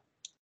up.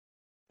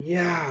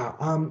 Yeah.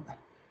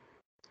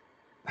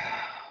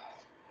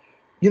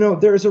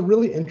 There's a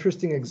really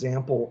interesting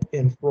example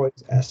in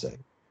Freud's essay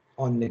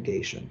on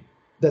negation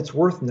that's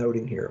worth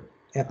noting here.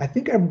 And I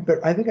think I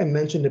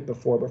mentioned it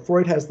before, but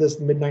Freud has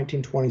this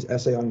mid-1920s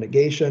essay on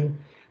negation.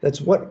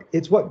 It's what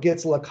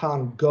gets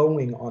Lacan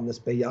going on this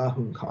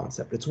Bejahung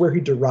concept. It's where he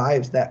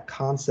derives that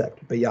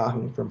concept,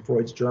 Bejahung, from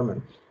Freud's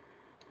German.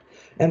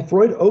 And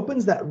Freud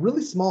opens that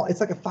really small, it's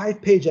like a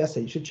 5-page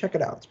essay. You should check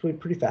it out. It's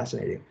pretty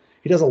fascinating.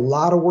 He does a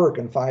lot of work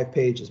in 5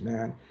 pages,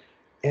 man.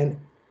 And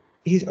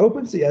he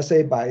opens the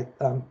essay by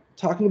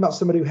talking about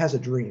somebody who has a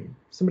dream.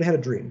 Somebody had a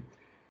dream.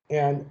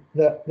 And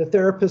the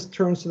therapist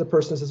turns to the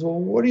person and says, well,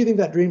 what do you think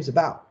that dream's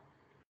about?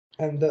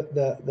 And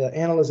the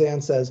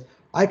analysand says,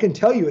 I can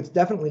tell you it's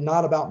definitely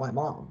not about my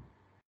mom.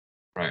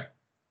 Right.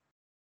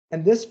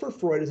 And this for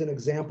Freud is an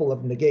example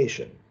of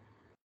negation.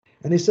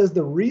 And he says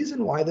the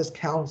reason why this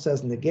counts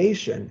as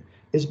negation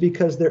is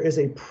because there is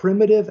a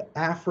primitive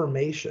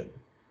affirmation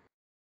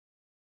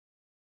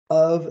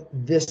of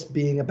this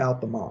being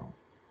about the mom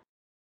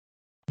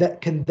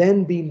that can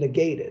then be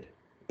negated.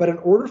 But in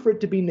order for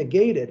it to be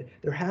negated,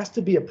 there has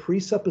to be a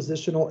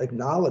presuppositional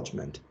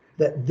acknowledgement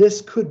that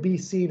this could be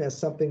seen as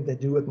something to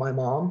do with my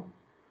mom.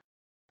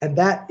 And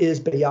that is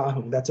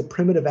Bejahung. That's a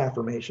primitive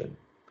affirmation.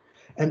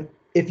 And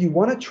if you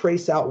want to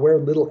trace out where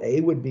little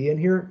a would be in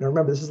here, now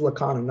remember, this is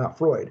Lacan and not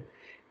Freud,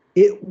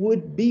 it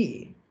would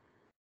be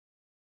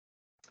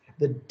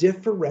the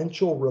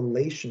differential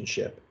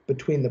relationship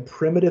between the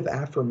primitive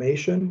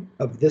affirmation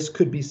of this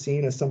could be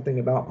seen as something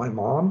about my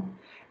mom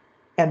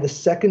and the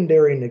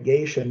secondary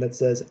negation that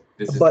says,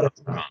 but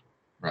it's not.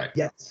 Right.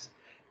 Yes.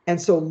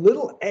 And so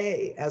little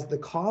a as the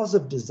cause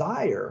of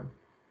desire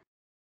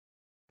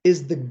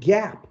is the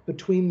gap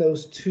between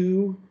those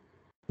two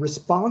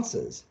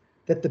responses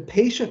that the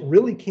patient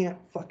really can't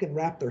fucking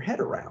wrap their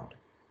head around.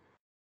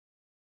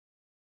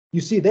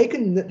 You see, they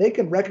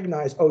can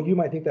recognize, oh, you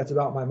might think that's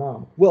about my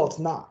mom. Well, it's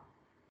not.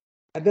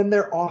 And then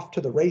they're off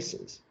to the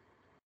races.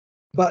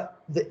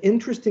 But the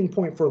interesting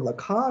point for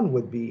Lacan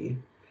would be,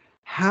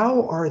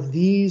 how are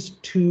these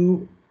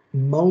two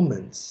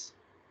moments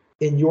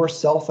in your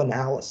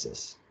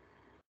self-analysis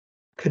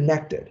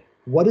connected?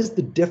 What is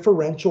the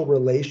differential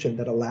relation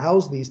that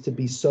allows these to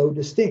be so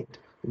distinct?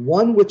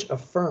 One which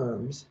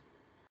affirms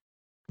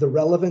the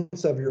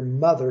relevance of your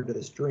mother to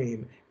this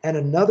dream, and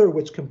another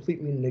which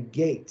completely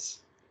negates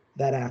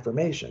that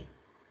affirmation.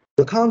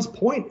 Lacan's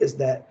point is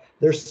that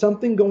there's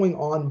something going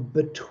on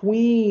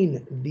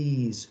between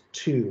these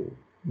two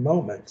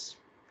moments.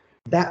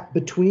 That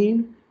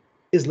between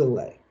is little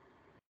a.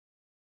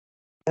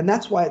 And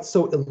that's why it's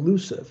so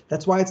elusive.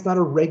 That's why it's not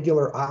a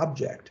regular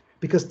object,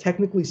 because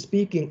technically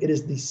speaking, it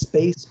is the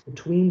space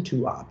between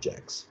two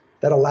objects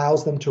that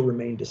allows them to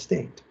remain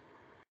distinct.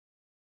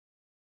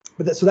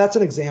 So that's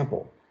an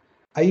example.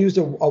 I used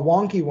a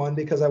wonky one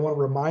because I want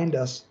to remind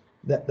us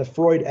that the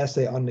Freud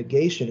essay on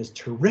negation is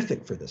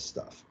terrific for this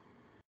stuff.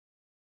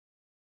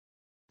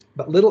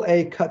 But little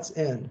a cuts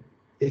in,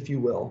 if you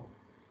will,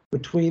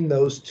 between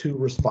those two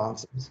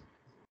responses.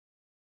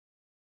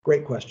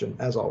 Great question,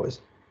 as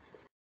always.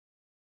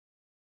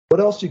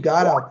 What else you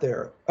got out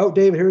there? Oh,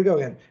 David, here we go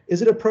again.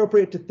 Is it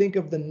appropriate to think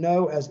of the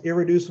no as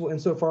irreducible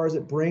insofar as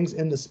it brings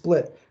in the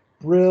split?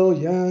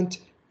 Brilliant.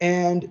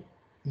 And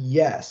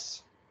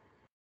yes.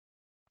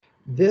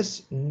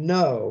 This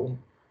no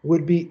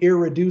would be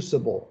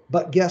irreducible,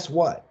 but guess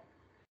what?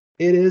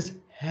 It is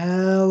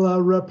hella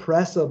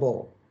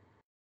repressible.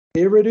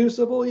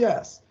 Irreducible,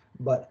 yes,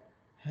 but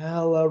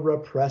hella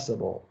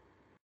repressible.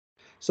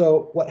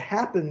 So what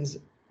happens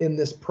in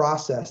this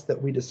process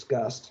that we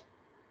discussed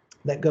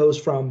that goes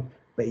from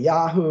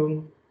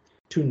beyahung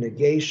to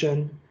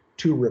negation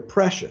to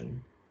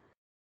repression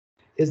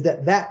is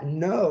that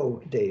no,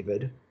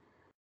 David,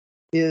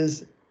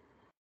 is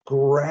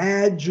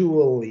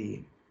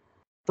gradually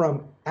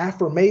from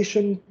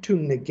affirmation to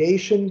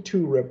negation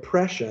to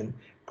repression,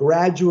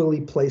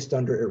 gradually placed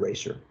under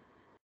erasure,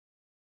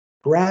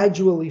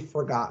 gradually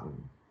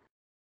forgotten.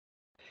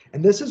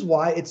 And this is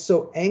why it's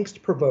so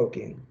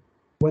angst-provoking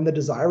when the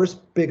desirous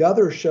big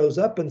other shows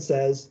up and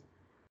says,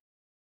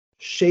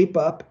 shape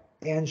up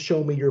and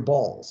show me your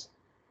balls.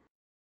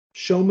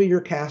 Show me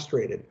you're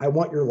castrated. I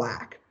want your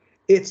lack.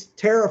 It's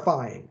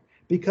terrifying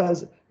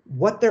because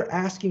what they're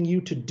asking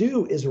you to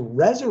do is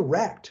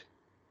resurrect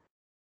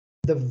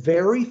the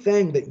very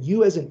thing that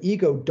you as an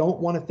ego don't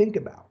want to think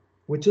about,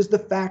 which is the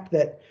fact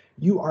that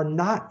you are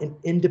not an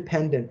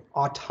independent,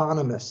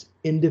 autonomous,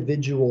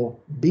 individual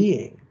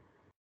being.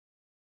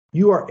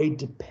 You are a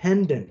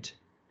dependent,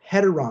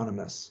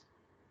 heteronymous,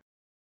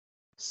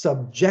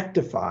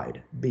 subjectified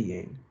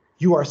being.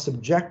 You are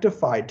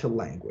subjectified to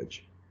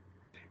language.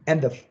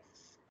 And the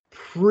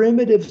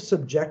primitive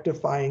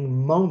subjectifying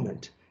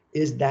moment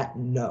is that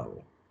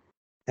no.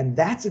 And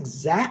that's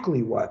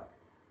exactly what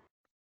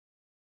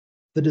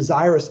the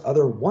desirous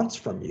other wants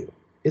from you.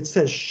 It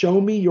says, show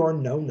me your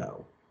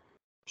no-no.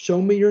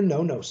 Show me your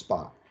no-no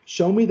spot.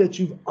 Show me that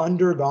you've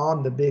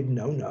undergone the big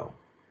no-no.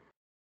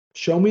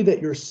 Show me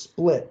that you're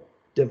split,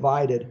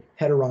 divided,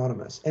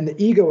 heteronymous. And the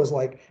ego is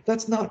like,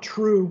 that's not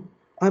true.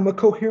 I'm a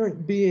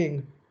coherent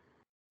being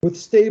with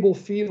stable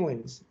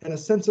feelings and a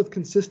sense of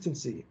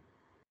consistency.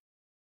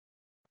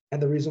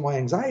 And the reason why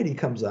anxiety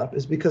comes up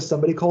is because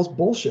somebody calls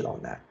bullshit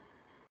on that.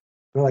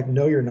 They're like,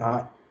 no, you're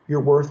not. You're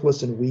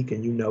worthless and weak,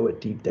 and you know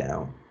it deep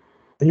down.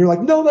 And you're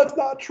like, no, that's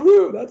not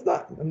true. That's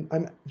not.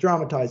 I'm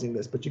dramatizing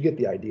this, but you get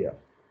the idea.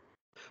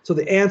 So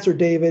the answer,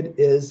 David,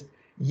 is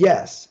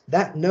yes,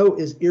 that no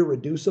is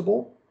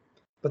irreducible,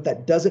 but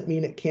that doesn't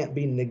mean it can't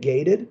be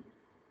negated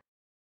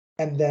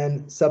and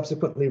then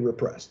subsequently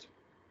repressed.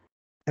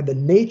 And the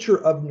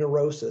nature of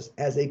neurosis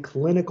as a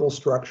clinical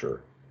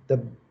structure, the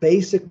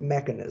basic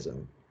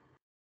mechanism,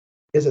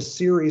 is a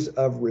series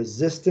of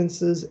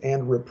resistances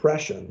and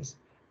repressions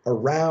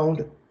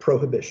around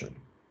prohibition.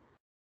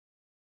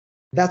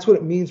 That's what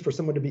it means for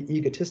someone to be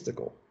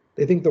egotistical.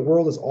 They think the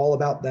world is all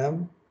about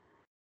them.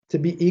 To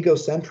be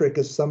egocentric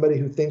is somebody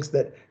who thinks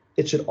that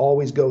it should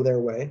always go their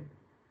way.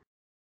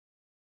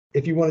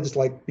 If you want to just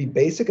like be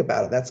basic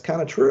about it, that's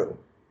kind of true.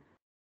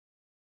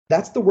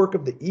 That's the work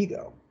of the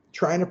ego,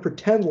 trying to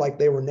pretend like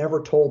they were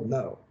never told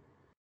no.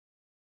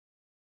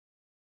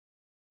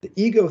 The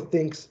ego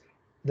thinks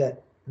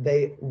that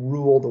they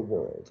rule the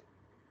world.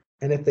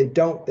 And if they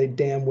don't, they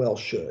damn well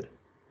should.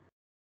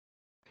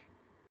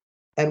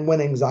 And when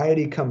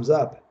anxiety comes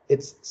up,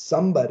 it's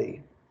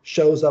somebody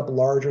shows up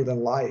larger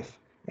than life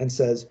and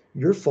says,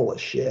 you're full of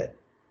shit.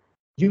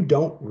 You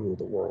don't rule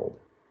the world.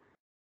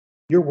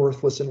 You're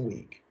worthless and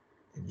weak.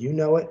 And you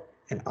know it,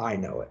 and I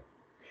know it.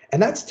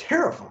 And that's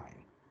terrifying.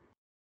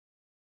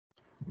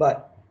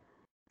 But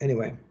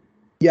anyway,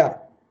 yeah,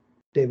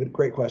 David,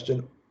 great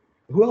question.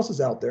 Who else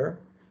is out there?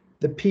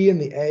 The P and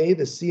the A,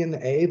 the C and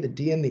the A, the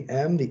D and the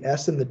M, the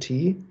S and the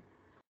T.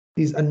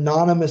 These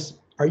anonymous,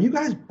 are you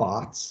guys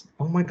bots?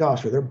 Oh my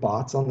gosh, are there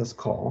bots on this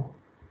call?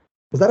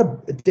 Was that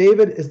a,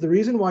 David, is the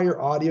reason why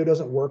your audio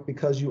doesn't work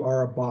because you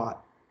are a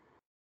bot?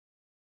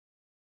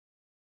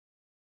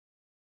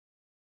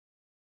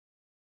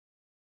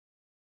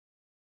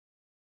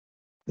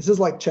 This is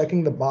like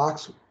checking the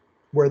box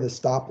where the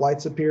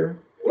stoplights appear.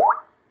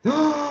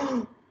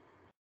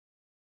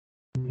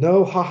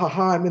 No, ha ha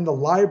ha, I'm in the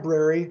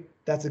library.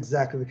 That's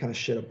exactly the kind of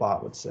shit a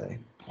bot would say.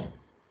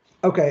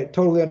 Okay,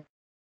 totally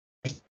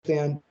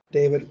understand,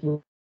 David. We're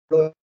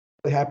really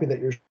happy that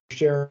you're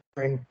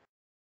sharing.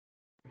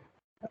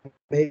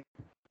 Maybe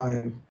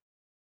I'm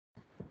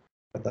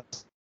with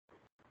us.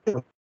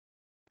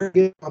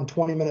 I'm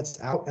 20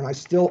 minutes out, and I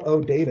still owe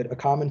David a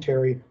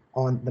commentary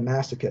on The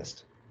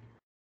Masochist,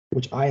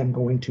 which I am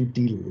going to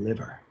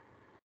deliver.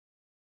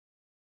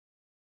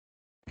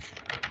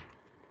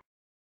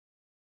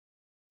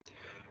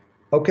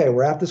 Okay,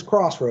 we're at this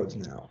crossroads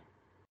now.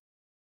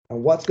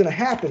 And what's going to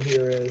happen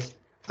here is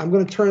I'm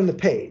going to turn the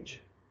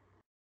page.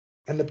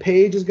 And the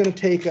page is going to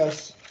take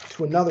us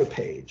to another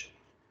page.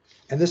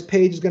 And this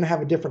page is going to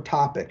have a different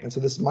topic. And so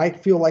this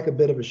might feel like a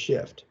bit of a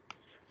shift.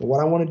 But what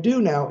I want to do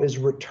now is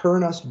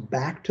return us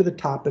back to the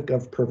topic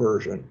of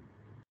perversion.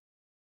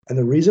 And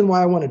the reason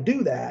why I want to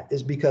do that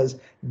is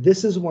because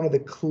this is one of the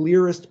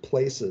clearest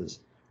places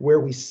where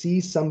we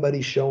see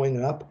somebody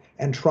showing up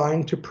and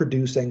trying to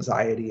produce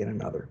anxiety in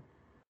another.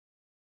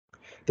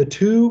 The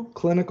two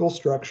clinical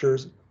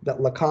structures that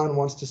Lacan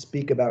wants to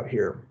speak about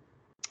here,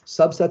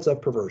 subsets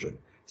of perversion,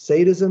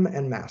 sadism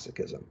and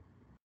masochism.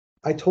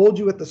 I told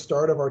you at the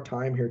start of our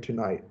time here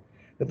tonight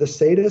that the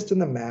sadist and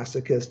the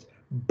masochist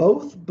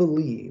both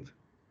believe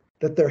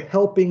that they're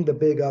helping the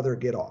big other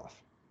get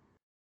off.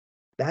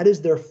 That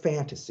is their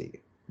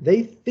fantasy.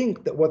 They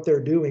think that what they're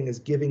doing is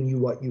giving you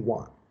what you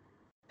want,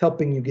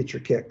 helping you get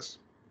your kicks.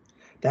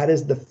 That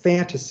is the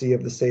fantasy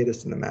of the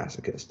sadist and the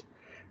masochist,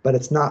 but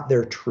it's not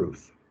their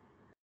truth.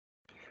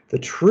 The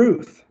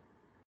truth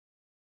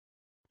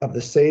of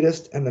the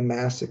sadist and the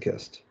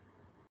masochist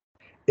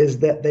is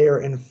that they are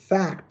in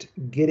fact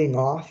getting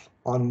off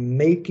on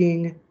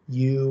making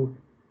you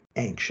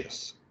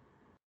anxious.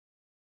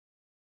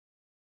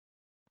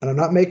 And I'm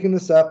not making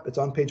this up. It's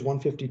on page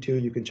 152.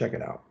 You can check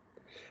it out.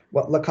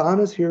 What Lacan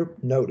is here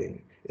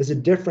noting is a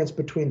difference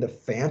between the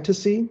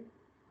fantasy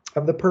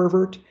of the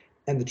pervert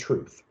and the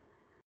truth.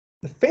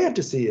 The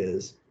fantasy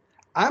is,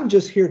 I'm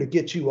just here to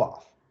get you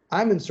off.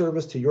 I'm in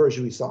service to your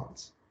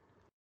jouissance.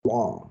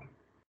 Wrong.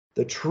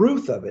 The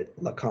truth of it,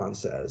 Lacan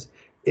says,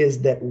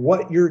 is that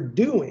what you're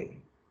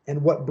doing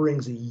and what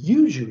brings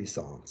you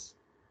jouissance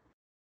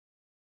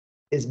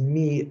is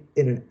me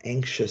in an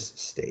anxious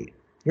state.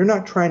 You're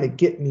not trying to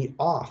get me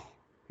off.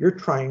 You're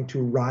trying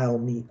to rile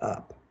me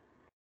up.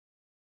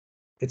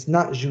 It's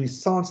not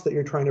jouissance that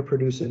you're trying to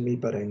produce in me,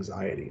 but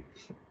anxiety.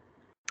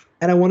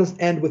 And I want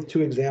to end with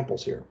two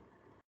examples here.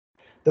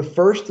 The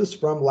first is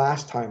from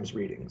last time's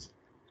readings,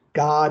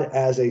 God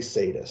as a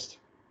sadist.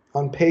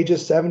 On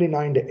pages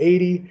 79 to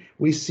 80,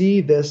 we see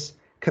this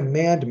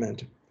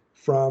commandment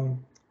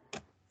from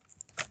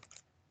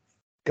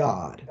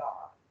God.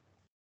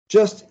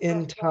 Just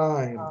in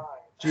time,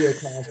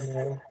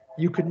 Geocosmo.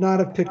 You could not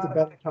have picked a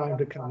better time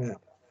to come in.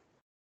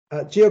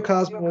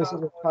 Geocosmo is a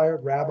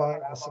retired rabbi,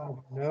 as some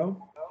of you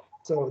know,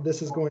 so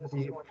this is going to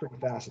be pretty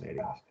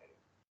fascinating. A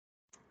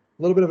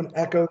little bit of an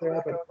echo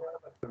there,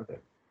 but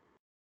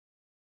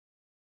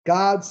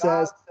God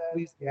says,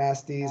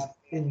 Ecclesiastes,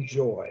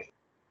 enjoy.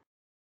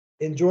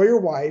 Enjoy your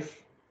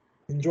wife,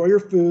 enjoy your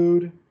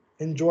food,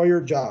 enjoy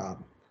your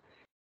job.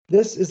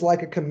 This is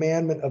like a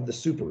commandment of the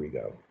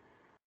superego.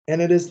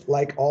 And it is,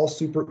 like all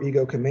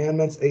superego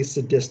commandments, a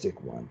sadistic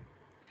one.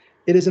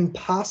 It is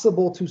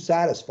impossible to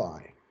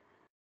satisfy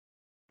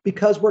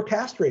because we're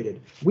castrated.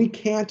 We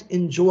can't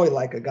enjoy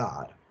like a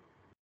god.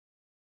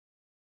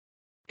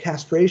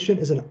 Castration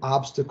is an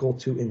obstacle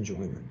to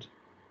enjoyment.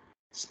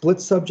 Split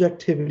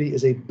subjectivity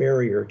is a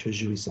barrier to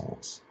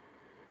jouissance.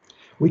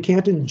 We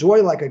can't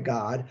enjoy like a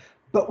god,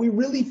 but we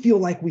really feel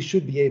like we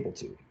should be able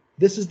to.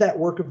 This is that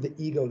work of the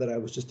ego that I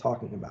was just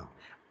talking about.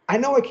 I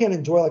know I can't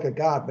enjoy like a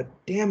god, but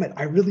damn it,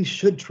 I really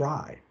should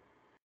try.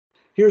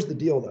 Here's the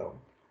deal though.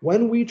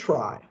 When we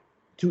try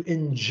to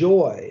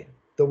enjoy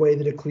the way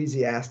that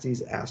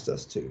Ecclesiastes asked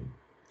us to,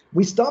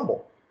 we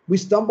stumble. We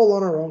stumble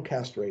on our own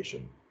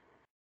castration.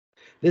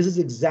 This is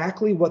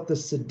exactly what the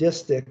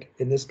sadistic,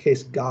 in this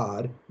case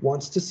God,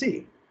 wants to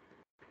see.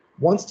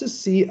 Wants to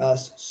see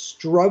us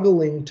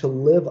struggling to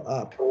live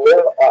up.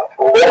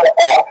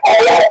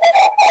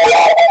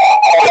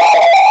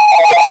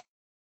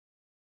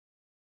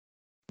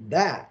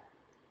 That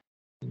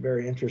is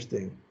very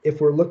interesting. If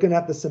we're looking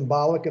at the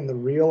symbolic and the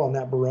real on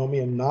that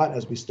Borromean knot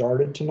as we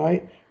started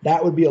tonight,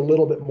 that would be a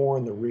little bit more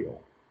in the real.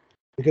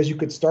 Because you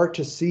could start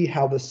to see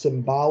how the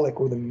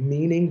symbolic or the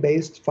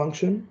meaning-based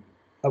function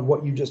of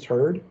what you just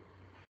heard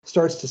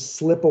starts to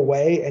slip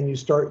away and you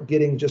start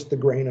getting just the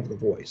grain of the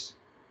voice.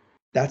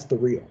 That's the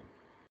real.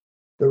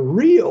 The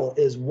real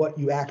is what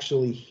you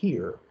actually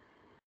hear.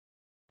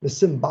 The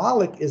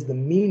symbolic is the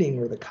meaning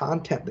or the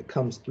content that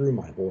comes through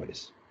my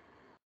voice.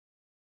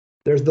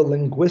 There's the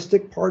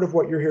linguistic part of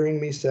what you're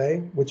hearing me say,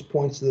 which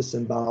points to the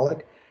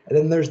symbolic. And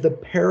then there's the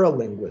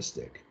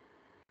paralinguistic,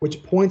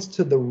 which points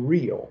to the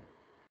real,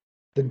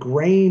 the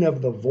grain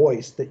of the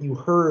voice that you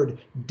heard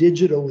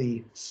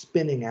digitally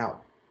spinning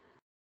out.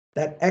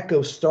 That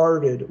echo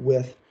started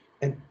with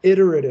an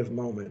iterative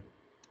moment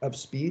of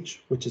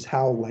speech, which is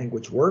how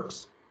language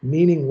works.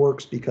 Meaning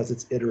works because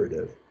it's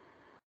iterative.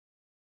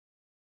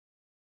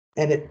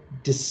 And it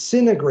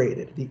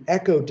disintegrated, the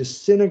echo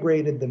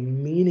disintegrated the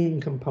meaning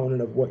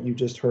component of what you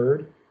just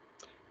heard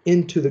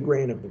into the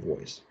grain of the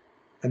voice.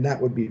 And that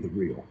would be the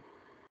real.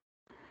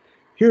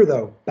 Here,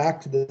 though,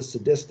 back to the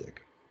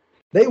sadistic.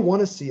 They want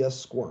to see us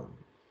squirm.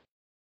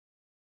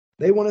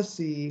 They want to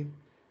see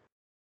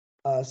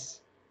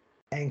us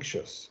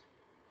anxious.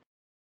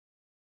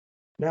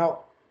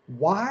 Now,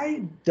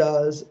 why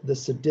does the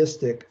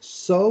sadistic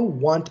so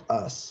want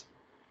us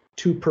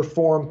to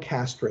perform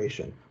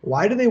castration?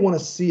 Why do they want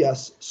to see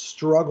us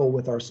struggle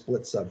with our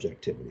split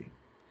subjectivity?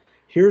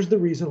 Here's the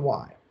reason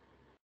why.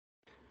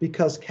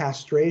 Because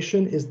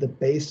castration is the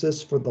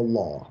basis for the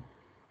law.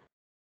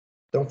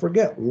 Don't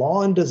forget,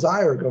 law and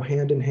desire go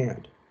hand in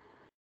hand.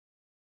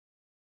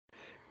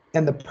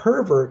 And the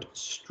pervert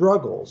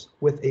struggles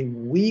with a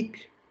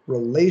weak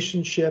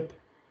relationship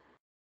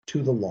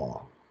to the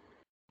law.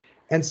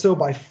 And so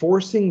by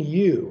forcing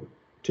you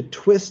to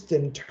twist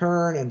and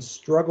turn and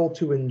struggle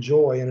to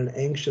enjoy in an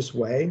anxious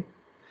way,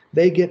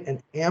 they get an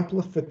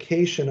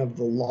amplification of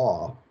the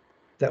law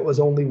that was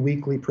only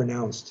weakly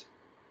pronounced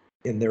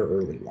in their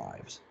early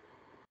lives.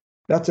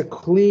 That's a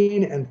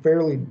clean and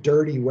fairly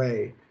dirty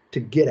way to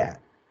get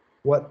at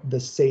what the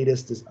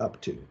sadist is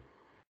up to.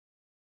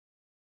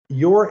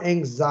 Your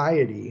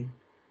anxiety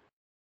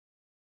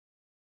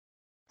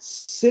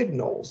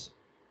signals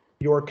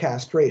your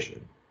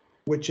castration,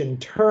 which in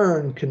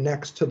turn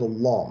connects to the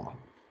law.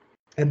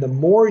 And the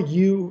more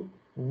you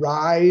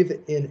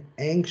writhe in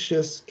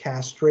anxious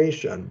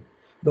castration,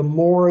 the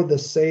more the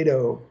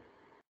sado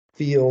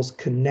feels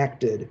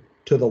connected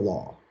to the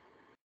law.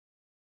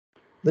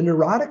 The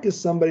neurotic is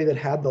somebody that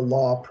had the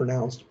law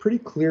pronounced pretty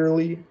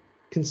clearly,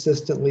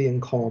 consistently,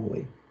 and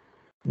calmly.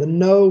 The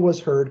no was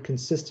heard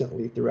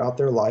consistently throughout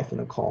their life in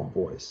a calm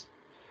voice.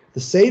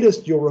 The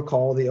sadist, you'll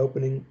recall the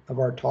opening of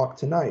our talk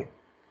tonight,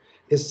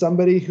 is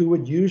somebody who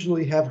would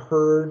usually have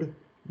heard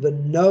the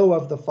no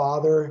of the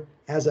father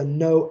as a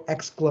no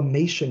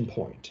exclamation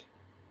point.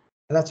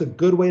 And that's a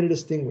good way to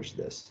distinguish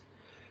this.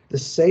 The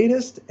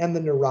sadist and the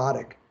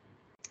neurotic,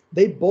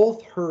 they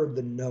both heard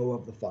the no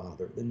of the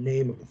father, the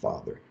name of the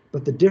father.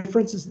 But the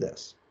difference is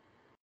this.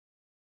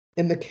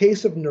 In the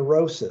case of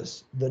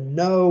neurosis, the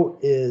no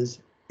is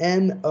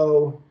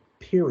N-O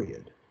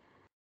period.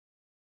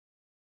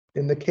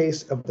 In the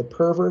case of the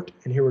pervert,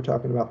 and here we're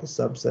talking about the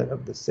subset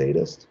of the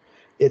sadist,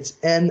 it's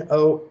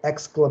N-O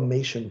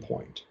exclamation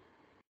point.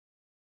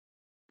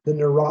 The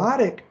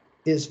neurotic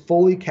is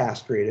fully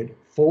castrated,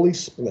 fully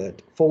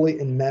split, fully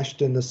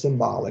enmeshed in the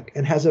symbolic,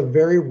 and has a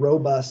very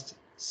robust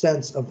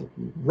sense of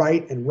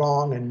right and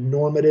wrong and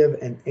normative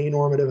and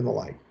anormative and the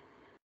like.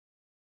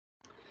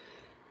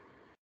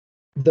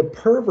 The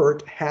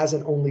pervert has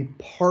an only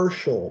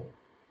partial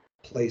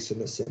place in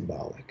the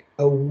symbolic.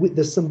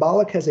 The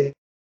symbolic has a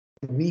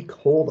weak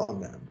hold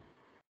on them.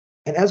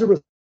 And as a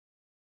result,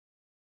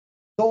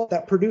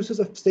 that produces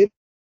a state,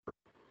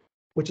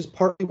 which is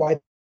partly why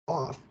they're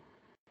off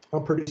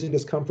on producing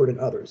discomfort in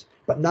others,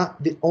 but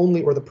not the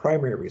only or the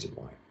primary reason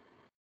why.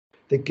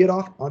 They get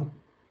off on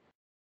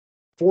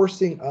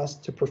forcing us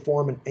to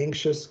perform an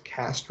anxious,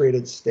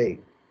 castrated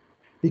state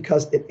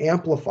because it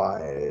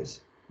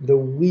amplifies the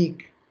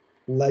weak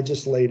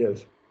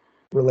legislative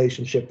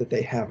relationship that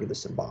they have with the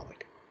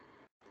symbolic.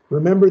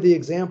 Remember the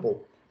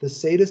example. The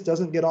sadist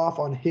doesn't get off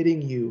on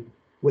hitting you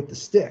with the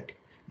stick.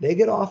 They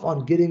get off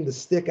on getting the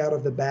stick out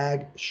of the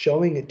bag,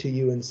 showing it to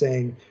you and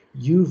saying,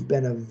 "You've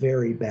been a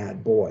very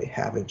bad boy,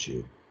 haven't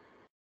you?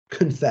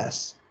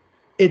 Confess.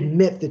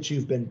 Admit that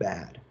you've been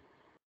bad."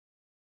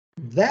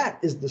 That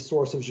is the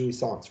source of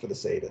jouissance for the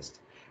sadist.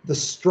 The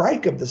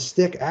strike of the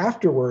stick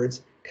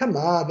afterwards, come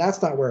on,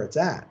 that's not where it's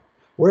at.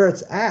 Where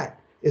it's at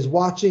is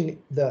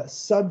watching the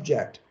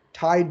subject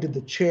tied to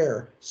the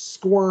chair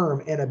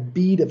squirm and a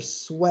bead of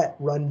sweat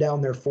run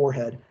down their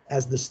forehead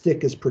as the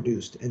stick is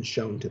produced and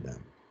shown to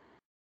them.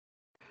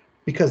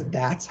 Because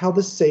that's how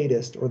the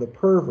sadist or the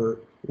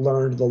pervert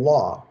learned the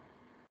law,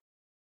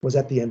 was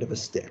at the end of a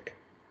stick.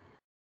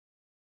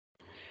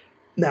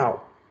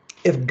 Now,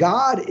 if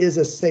God is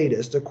a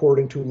sadist,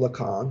 according to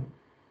Lacan,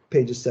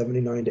 pages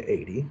 79 to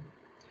 80,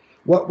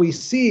 what we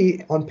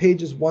see on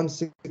pages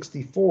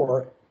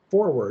 164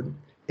 forward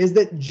is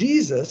that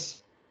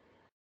Jesus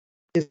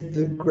is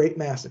the great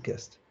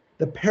masochist,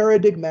 the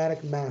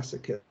paradigmatic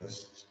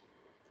masochist.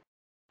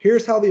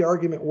 Here's how the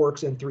argument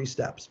works in 3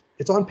 steps.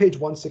 It's on page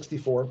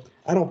 164.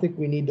 I don't think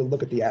we need to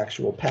look at the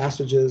actual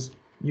passages.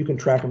 You can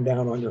track them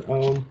down on your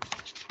own.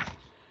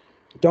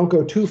 Don't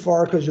go too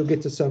far because you'll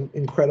get to some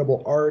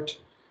incredible art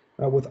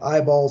with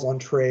eyeballs on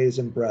trays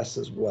and breasts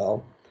as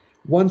well.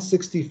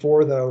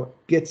 164, though,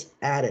 gets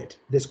at it,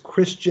 this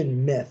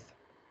Christian myth.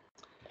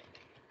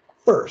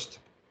 First,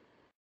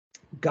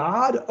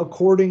 God,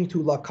 according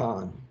to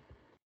Lacan,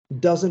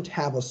 doesn't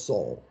have a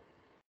soul.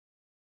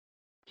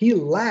 He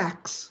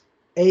lacks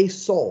a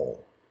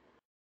soul.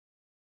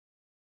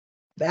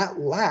 That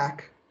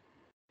lack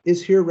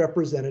is here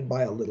represented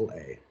by a little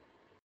a.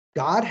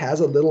 God has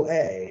a little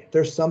a.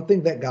 There's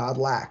something that God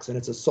lacks, and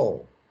it's a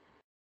soul.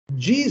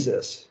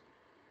 Jesus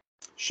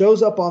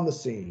shows up on the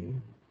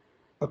scene,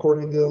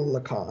 according to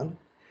Lacan,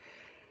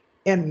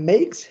 and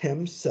makes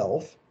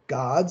himself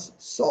God's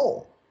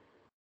soul.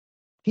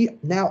 He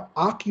now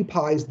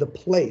occupies the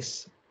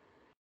place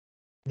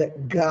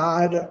that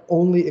God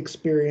only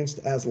experienced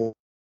as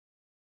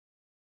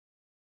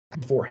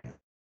beforehand.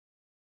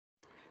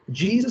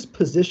 Jesus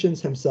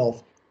positions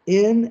himself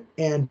in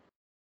and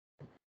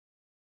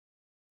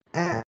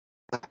at,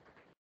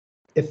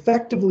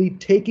 effectively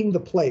taking the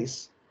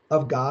place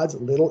of God's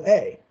little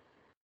a.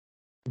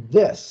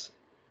 This,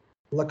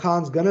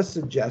 Lacan's going to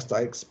suggest,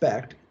 I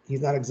expect,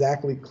 he's not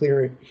exactly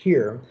clear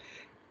here,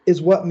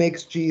 is what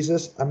makes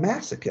Jesus a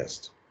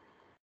masochist.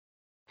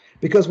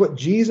 Because what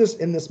Jesus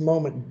in this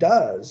moment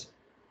does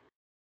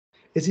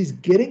is he's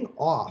getting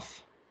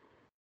off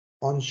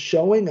on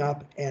showing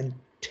up and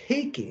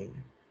taking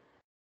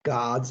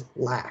God's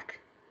lack,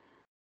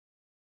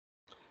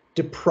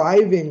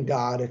 depriving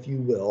God, if you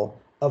will,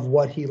 of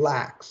what he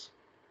lacks.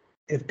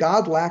 If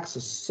God lacks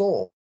a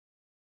soul,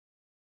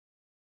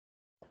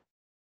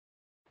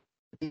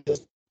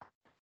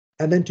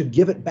 and then to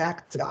give it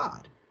back to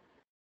God,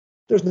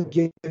 there's no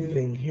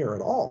giving here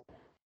at all.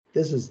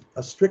 This is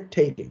a strict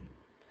taking.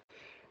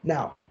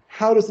 Now,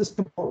 how does this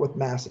comport with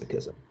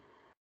masochism?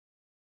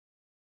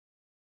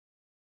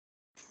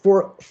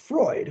 For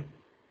Freud,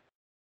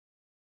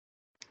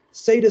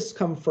 sadists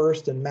come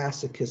first and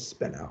masochists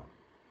spin out.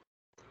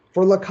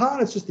 For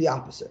Lacan, it's just the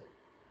opposite.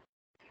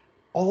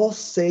 All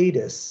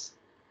sadists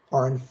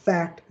are in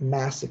fact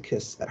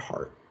masochists at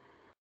heart.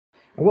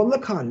 And what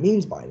Lacan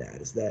means by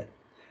that is that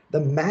the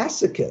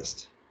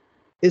masochist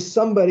is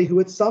somebody who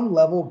at some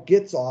level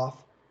gets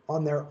off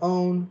on their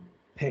own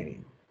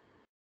pain,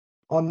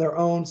 on their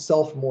own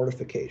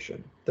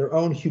self-mortification, their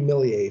own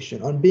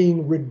humiliation, on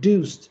being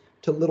reduced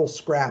to little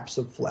scraps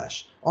of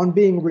flesh, on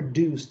being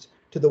reduced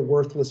to the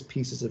worthless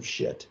pieces of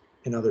shit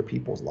in other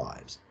people's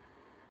lives.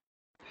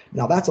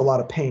 Now, that's a lot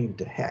of pain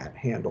to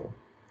handle.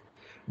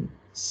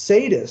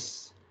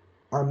 Sadists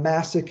are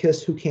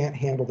masochists who can't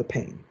handle the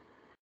pain,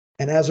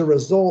 and as a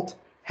result,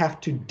 have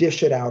to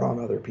dish it out on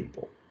other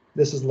people.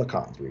 This is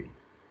Lacan's reading.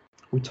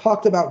 We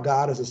talked about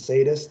God as a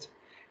sadist.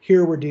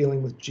 Here we're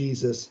dealing with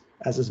Jesus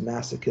as his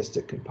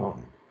masochistic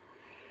component.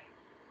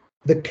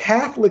 The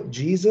Catholic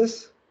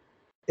Jesus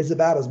is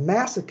about as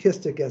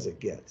masochistic as it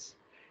gets.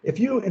 If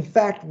you, in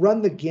fact,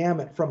 run the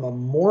gamut from a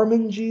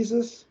Mormon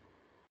Jesus,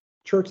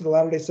 Church of the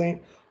Latter-day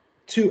Saint,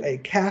 to a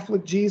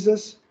Catholic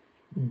Jesus,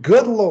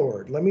 good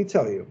Lord, let me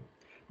tell you,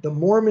 the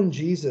Mormon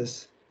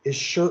Jesus is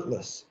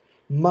shirtless,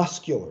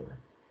 muscular.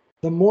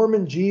 The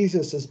Mormon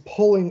Jesus is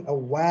pulling a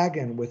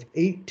wagon with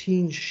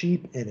 18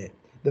 sheep in it,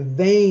 the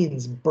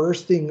veins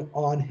bursting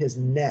on his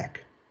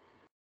neck.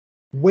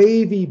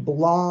 Wavy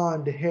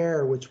blonde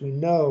hair, which we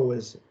know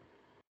is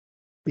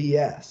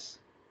BS.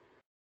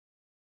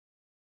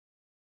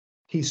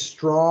 He's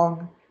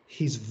strong,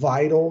 he's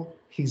vital,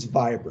 he's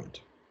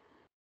vibrant.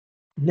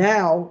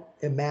 Now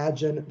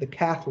imagine the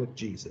Catholic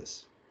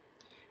Jesus.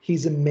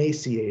 He's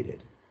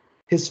emaciated.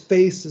 His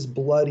face is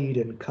bloodied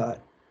and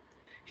cut.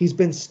 He's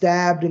been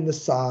stabbed in the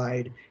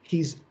side.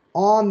 He's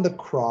on the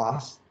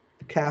cross.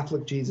 The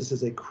Catholic Jesus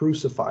is a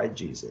crucified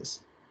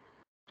Jesus.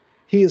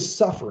 He is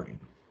suffering,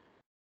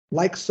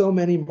 like so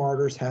many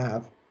martyrs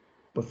have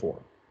before.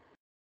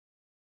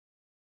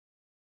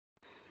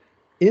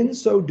 In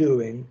so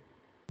doing,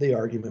 the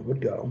argument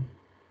would go,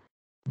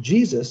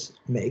 Jesus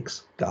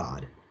makes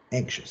God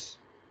anxious.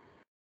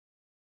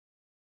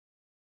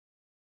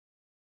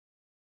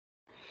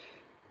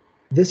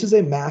 This is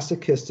a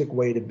masochistic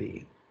way to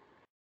be.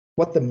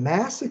 What the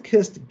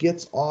masochist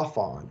gets off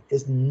on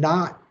is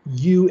not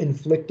you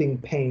inflicting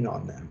pain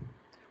on them.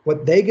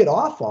 What they get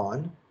off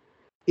on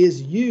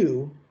is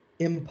you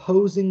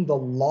imposing the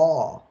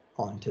law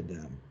onto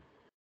them.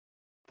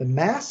 The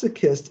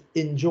masochist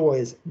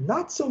enjoys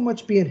not so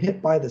much being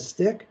hit by the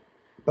stick,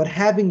 but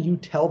having you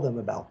tell them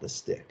about the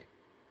stick.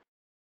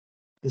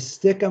 The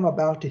stick I'm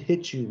about to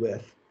hit you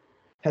with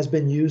has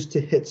been used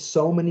to hit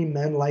so many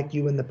men like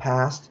you in the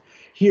past.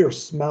 Here,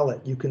 smell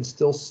it. You can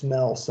still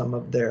smell some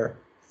of their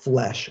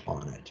flesh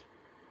on it.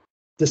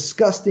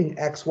 Disgusting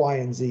X, Y,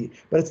 and Z.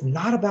 But it's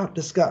not about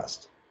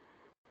disgust.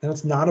 And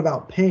it's not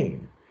about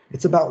pain.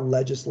 It's about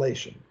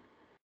legislation.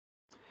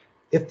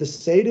 If the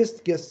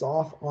sadist gets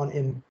off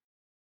on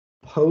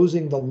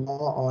imposing the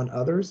law on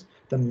others,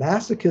 the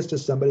masochist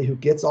is somebody who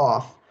gets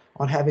off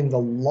on having the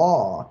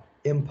law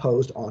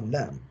imposed on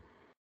them.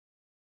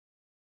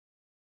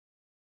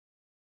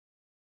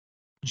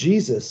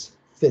 Jesus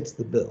fits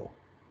the bill,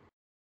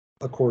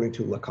 according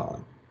to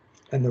Lacan.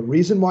 And the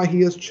reason why he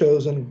has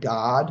chosen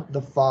God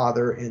the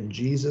Father and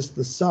Jesus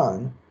the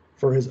Son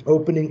for his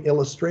opening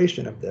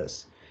illustration of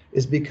this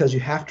is because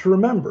you have to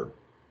remember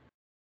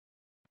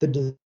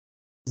the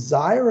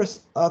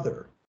desirous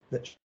other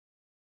that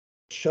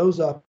shows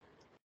up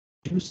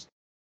to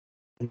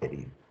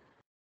society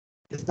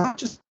is not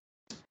just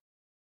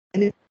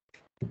anything,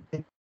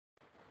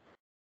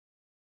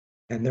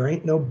 and there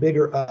ain't no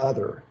bigger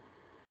other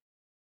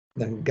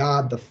than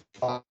God the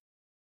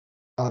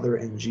Father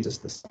and Jesus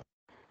the Son.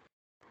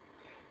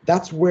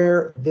 That's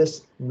where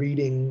this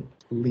reading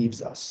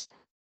leaves us.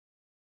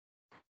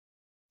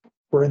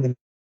 We're in the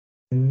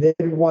mid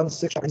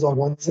 160s on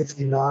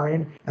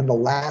 169, and the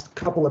last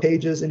couple of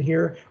pages in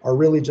here are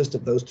really just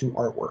of those two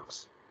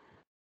artworks.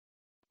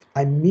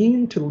 I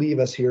mean to leave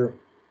us here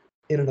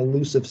in an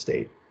elusive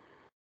state.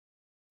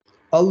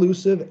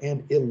 Elusive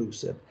and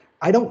elusive.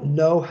 I don't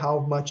know how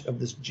much of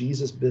this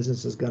Jesus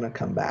business is going to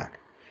come back.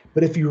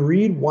 But if you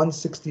read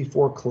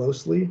 164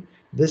 closely,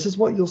 this is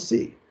what you'll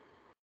see.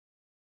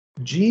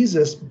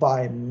 Jesus,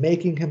 by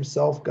making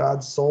himself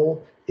God's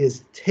soul,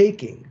 is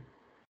taking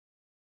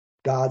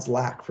God's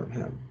lack from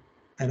him.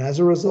 And as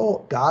a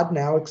result, God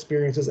now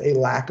experiences a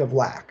lack of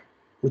lack,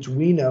 which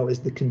we know is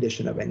the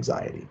condition of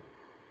anxiety.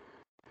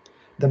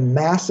 The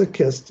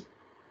masochist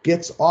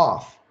gets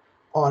off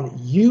on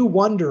you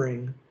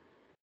wondering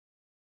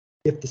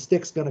if the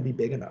stick's going to be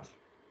big enough,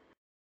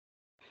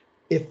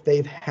 if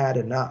they've had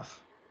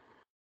enough.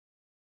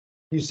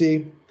 You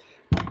see,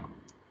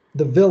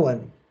 the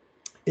villain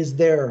is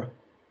there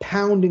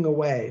pounding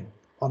away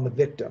on the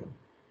victim.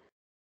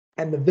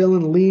 And the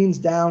villain leans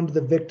down to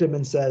the victim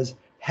and says,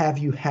 "Have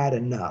you had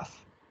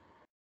enough?"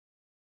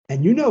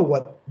 And you know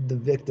what the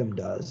victim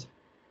does.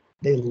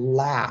 They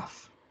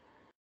laugh,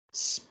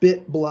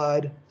 spit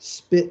blood,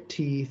 spit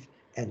teeth,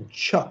 and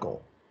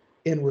chuckle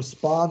in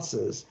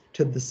responses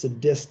to the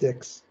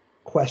sadistic's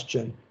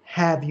question,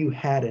 "Have you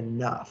had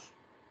enough?"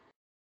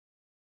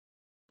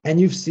 And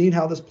you've seen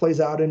how this plays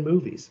out in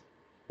movies,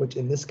 which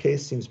in this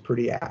case seems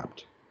pretty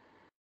apt.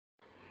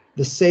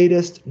 The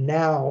sadist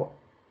now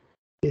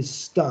is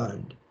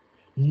stunned.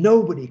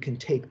 Nobody can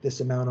take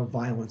this amount of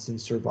violence and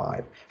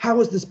survive.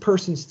 How is this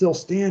person still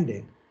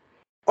standing?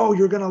 Oh,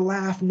 you're going to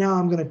laugh. Now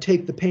I'm going to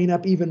take the pain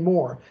up even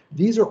more.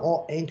 These are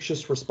all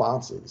anxious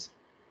responses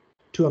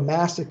to a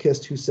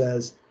masochist who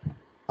says,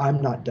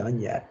 "I'm not done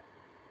yet.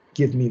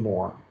 Give me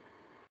more."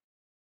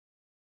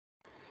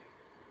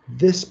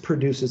 This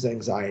produces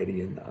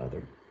anxiety in the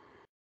other.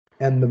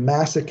 And the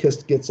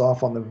masochist gets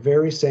off on the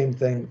very same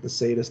thing the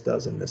sadist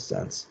does in this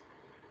sense.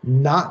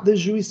 Not the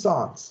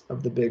jouissance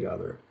of the big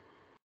other.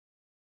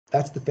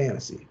 That's the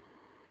fantasy.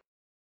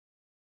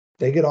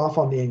 They get off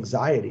on the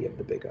anxiety of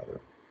the big other,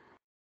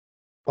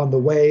 on the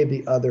way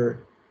the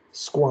other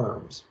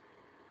squirms.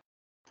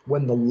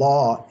 When the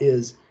law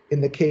is,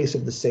 in the case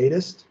of the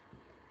sadist,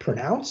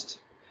 pronounced,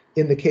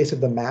 in the case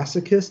of the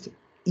masochist,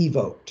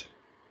 evoked.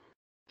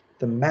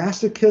 The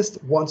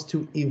masochist wants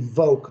to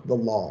evoke the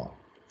law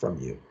from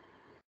you.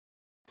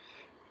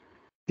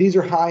 These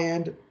are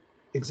high-end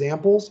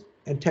examples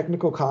and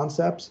technical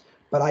concepts,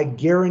 but I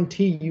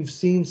guarantee you've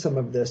seen some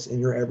of this in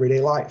your everyday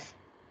life.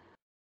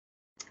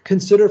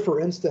 Consider, for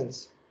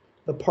instance,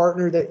 the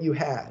partner that you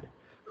had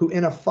who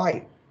in a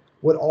fight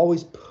would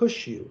always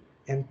push you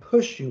and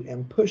push you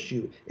and push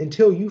you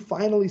until you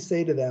finally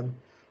say to them,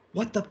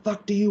 "What the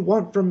fuck do you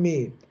want from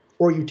me?"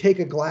 Or you take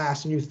a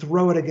glass and you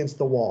throw it against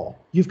the wall.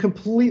 You've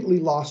completely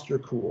lost your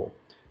cool.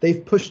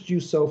 They've pushed you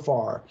so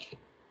far.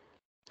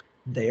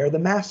 They are the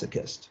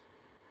masochist.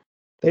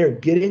 They are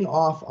getting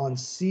off on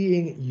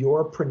seeing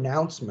your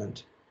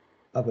pronouncement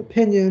of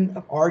opinion,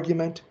 of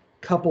argument,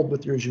 coupled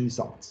with your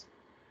jouissance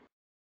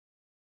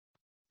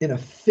in a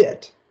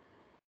fit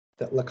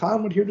that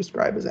Lacan would here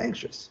describe as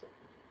anxious,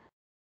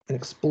 an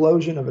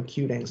explosion of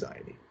acute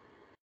anxiety.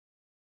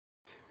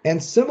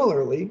 And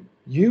similarly,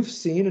 you've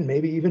seen and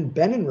maybe even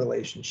been in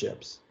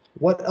relationships.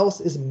 What else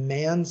is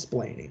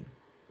mansplaining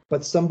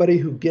but somebody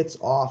who gets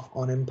off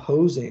on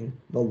imposing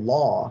the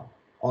law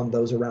on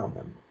those around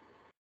them?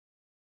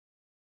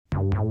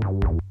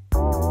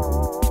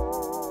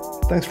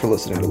 Thanks for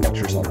listening to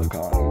Lectures on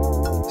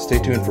Lacan. Stay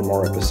tuned for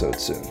more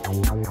episodes soon.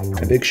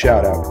 A big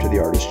shout out to the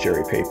artist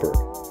Jerry Paper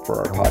for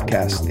our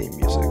podcast theme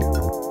music.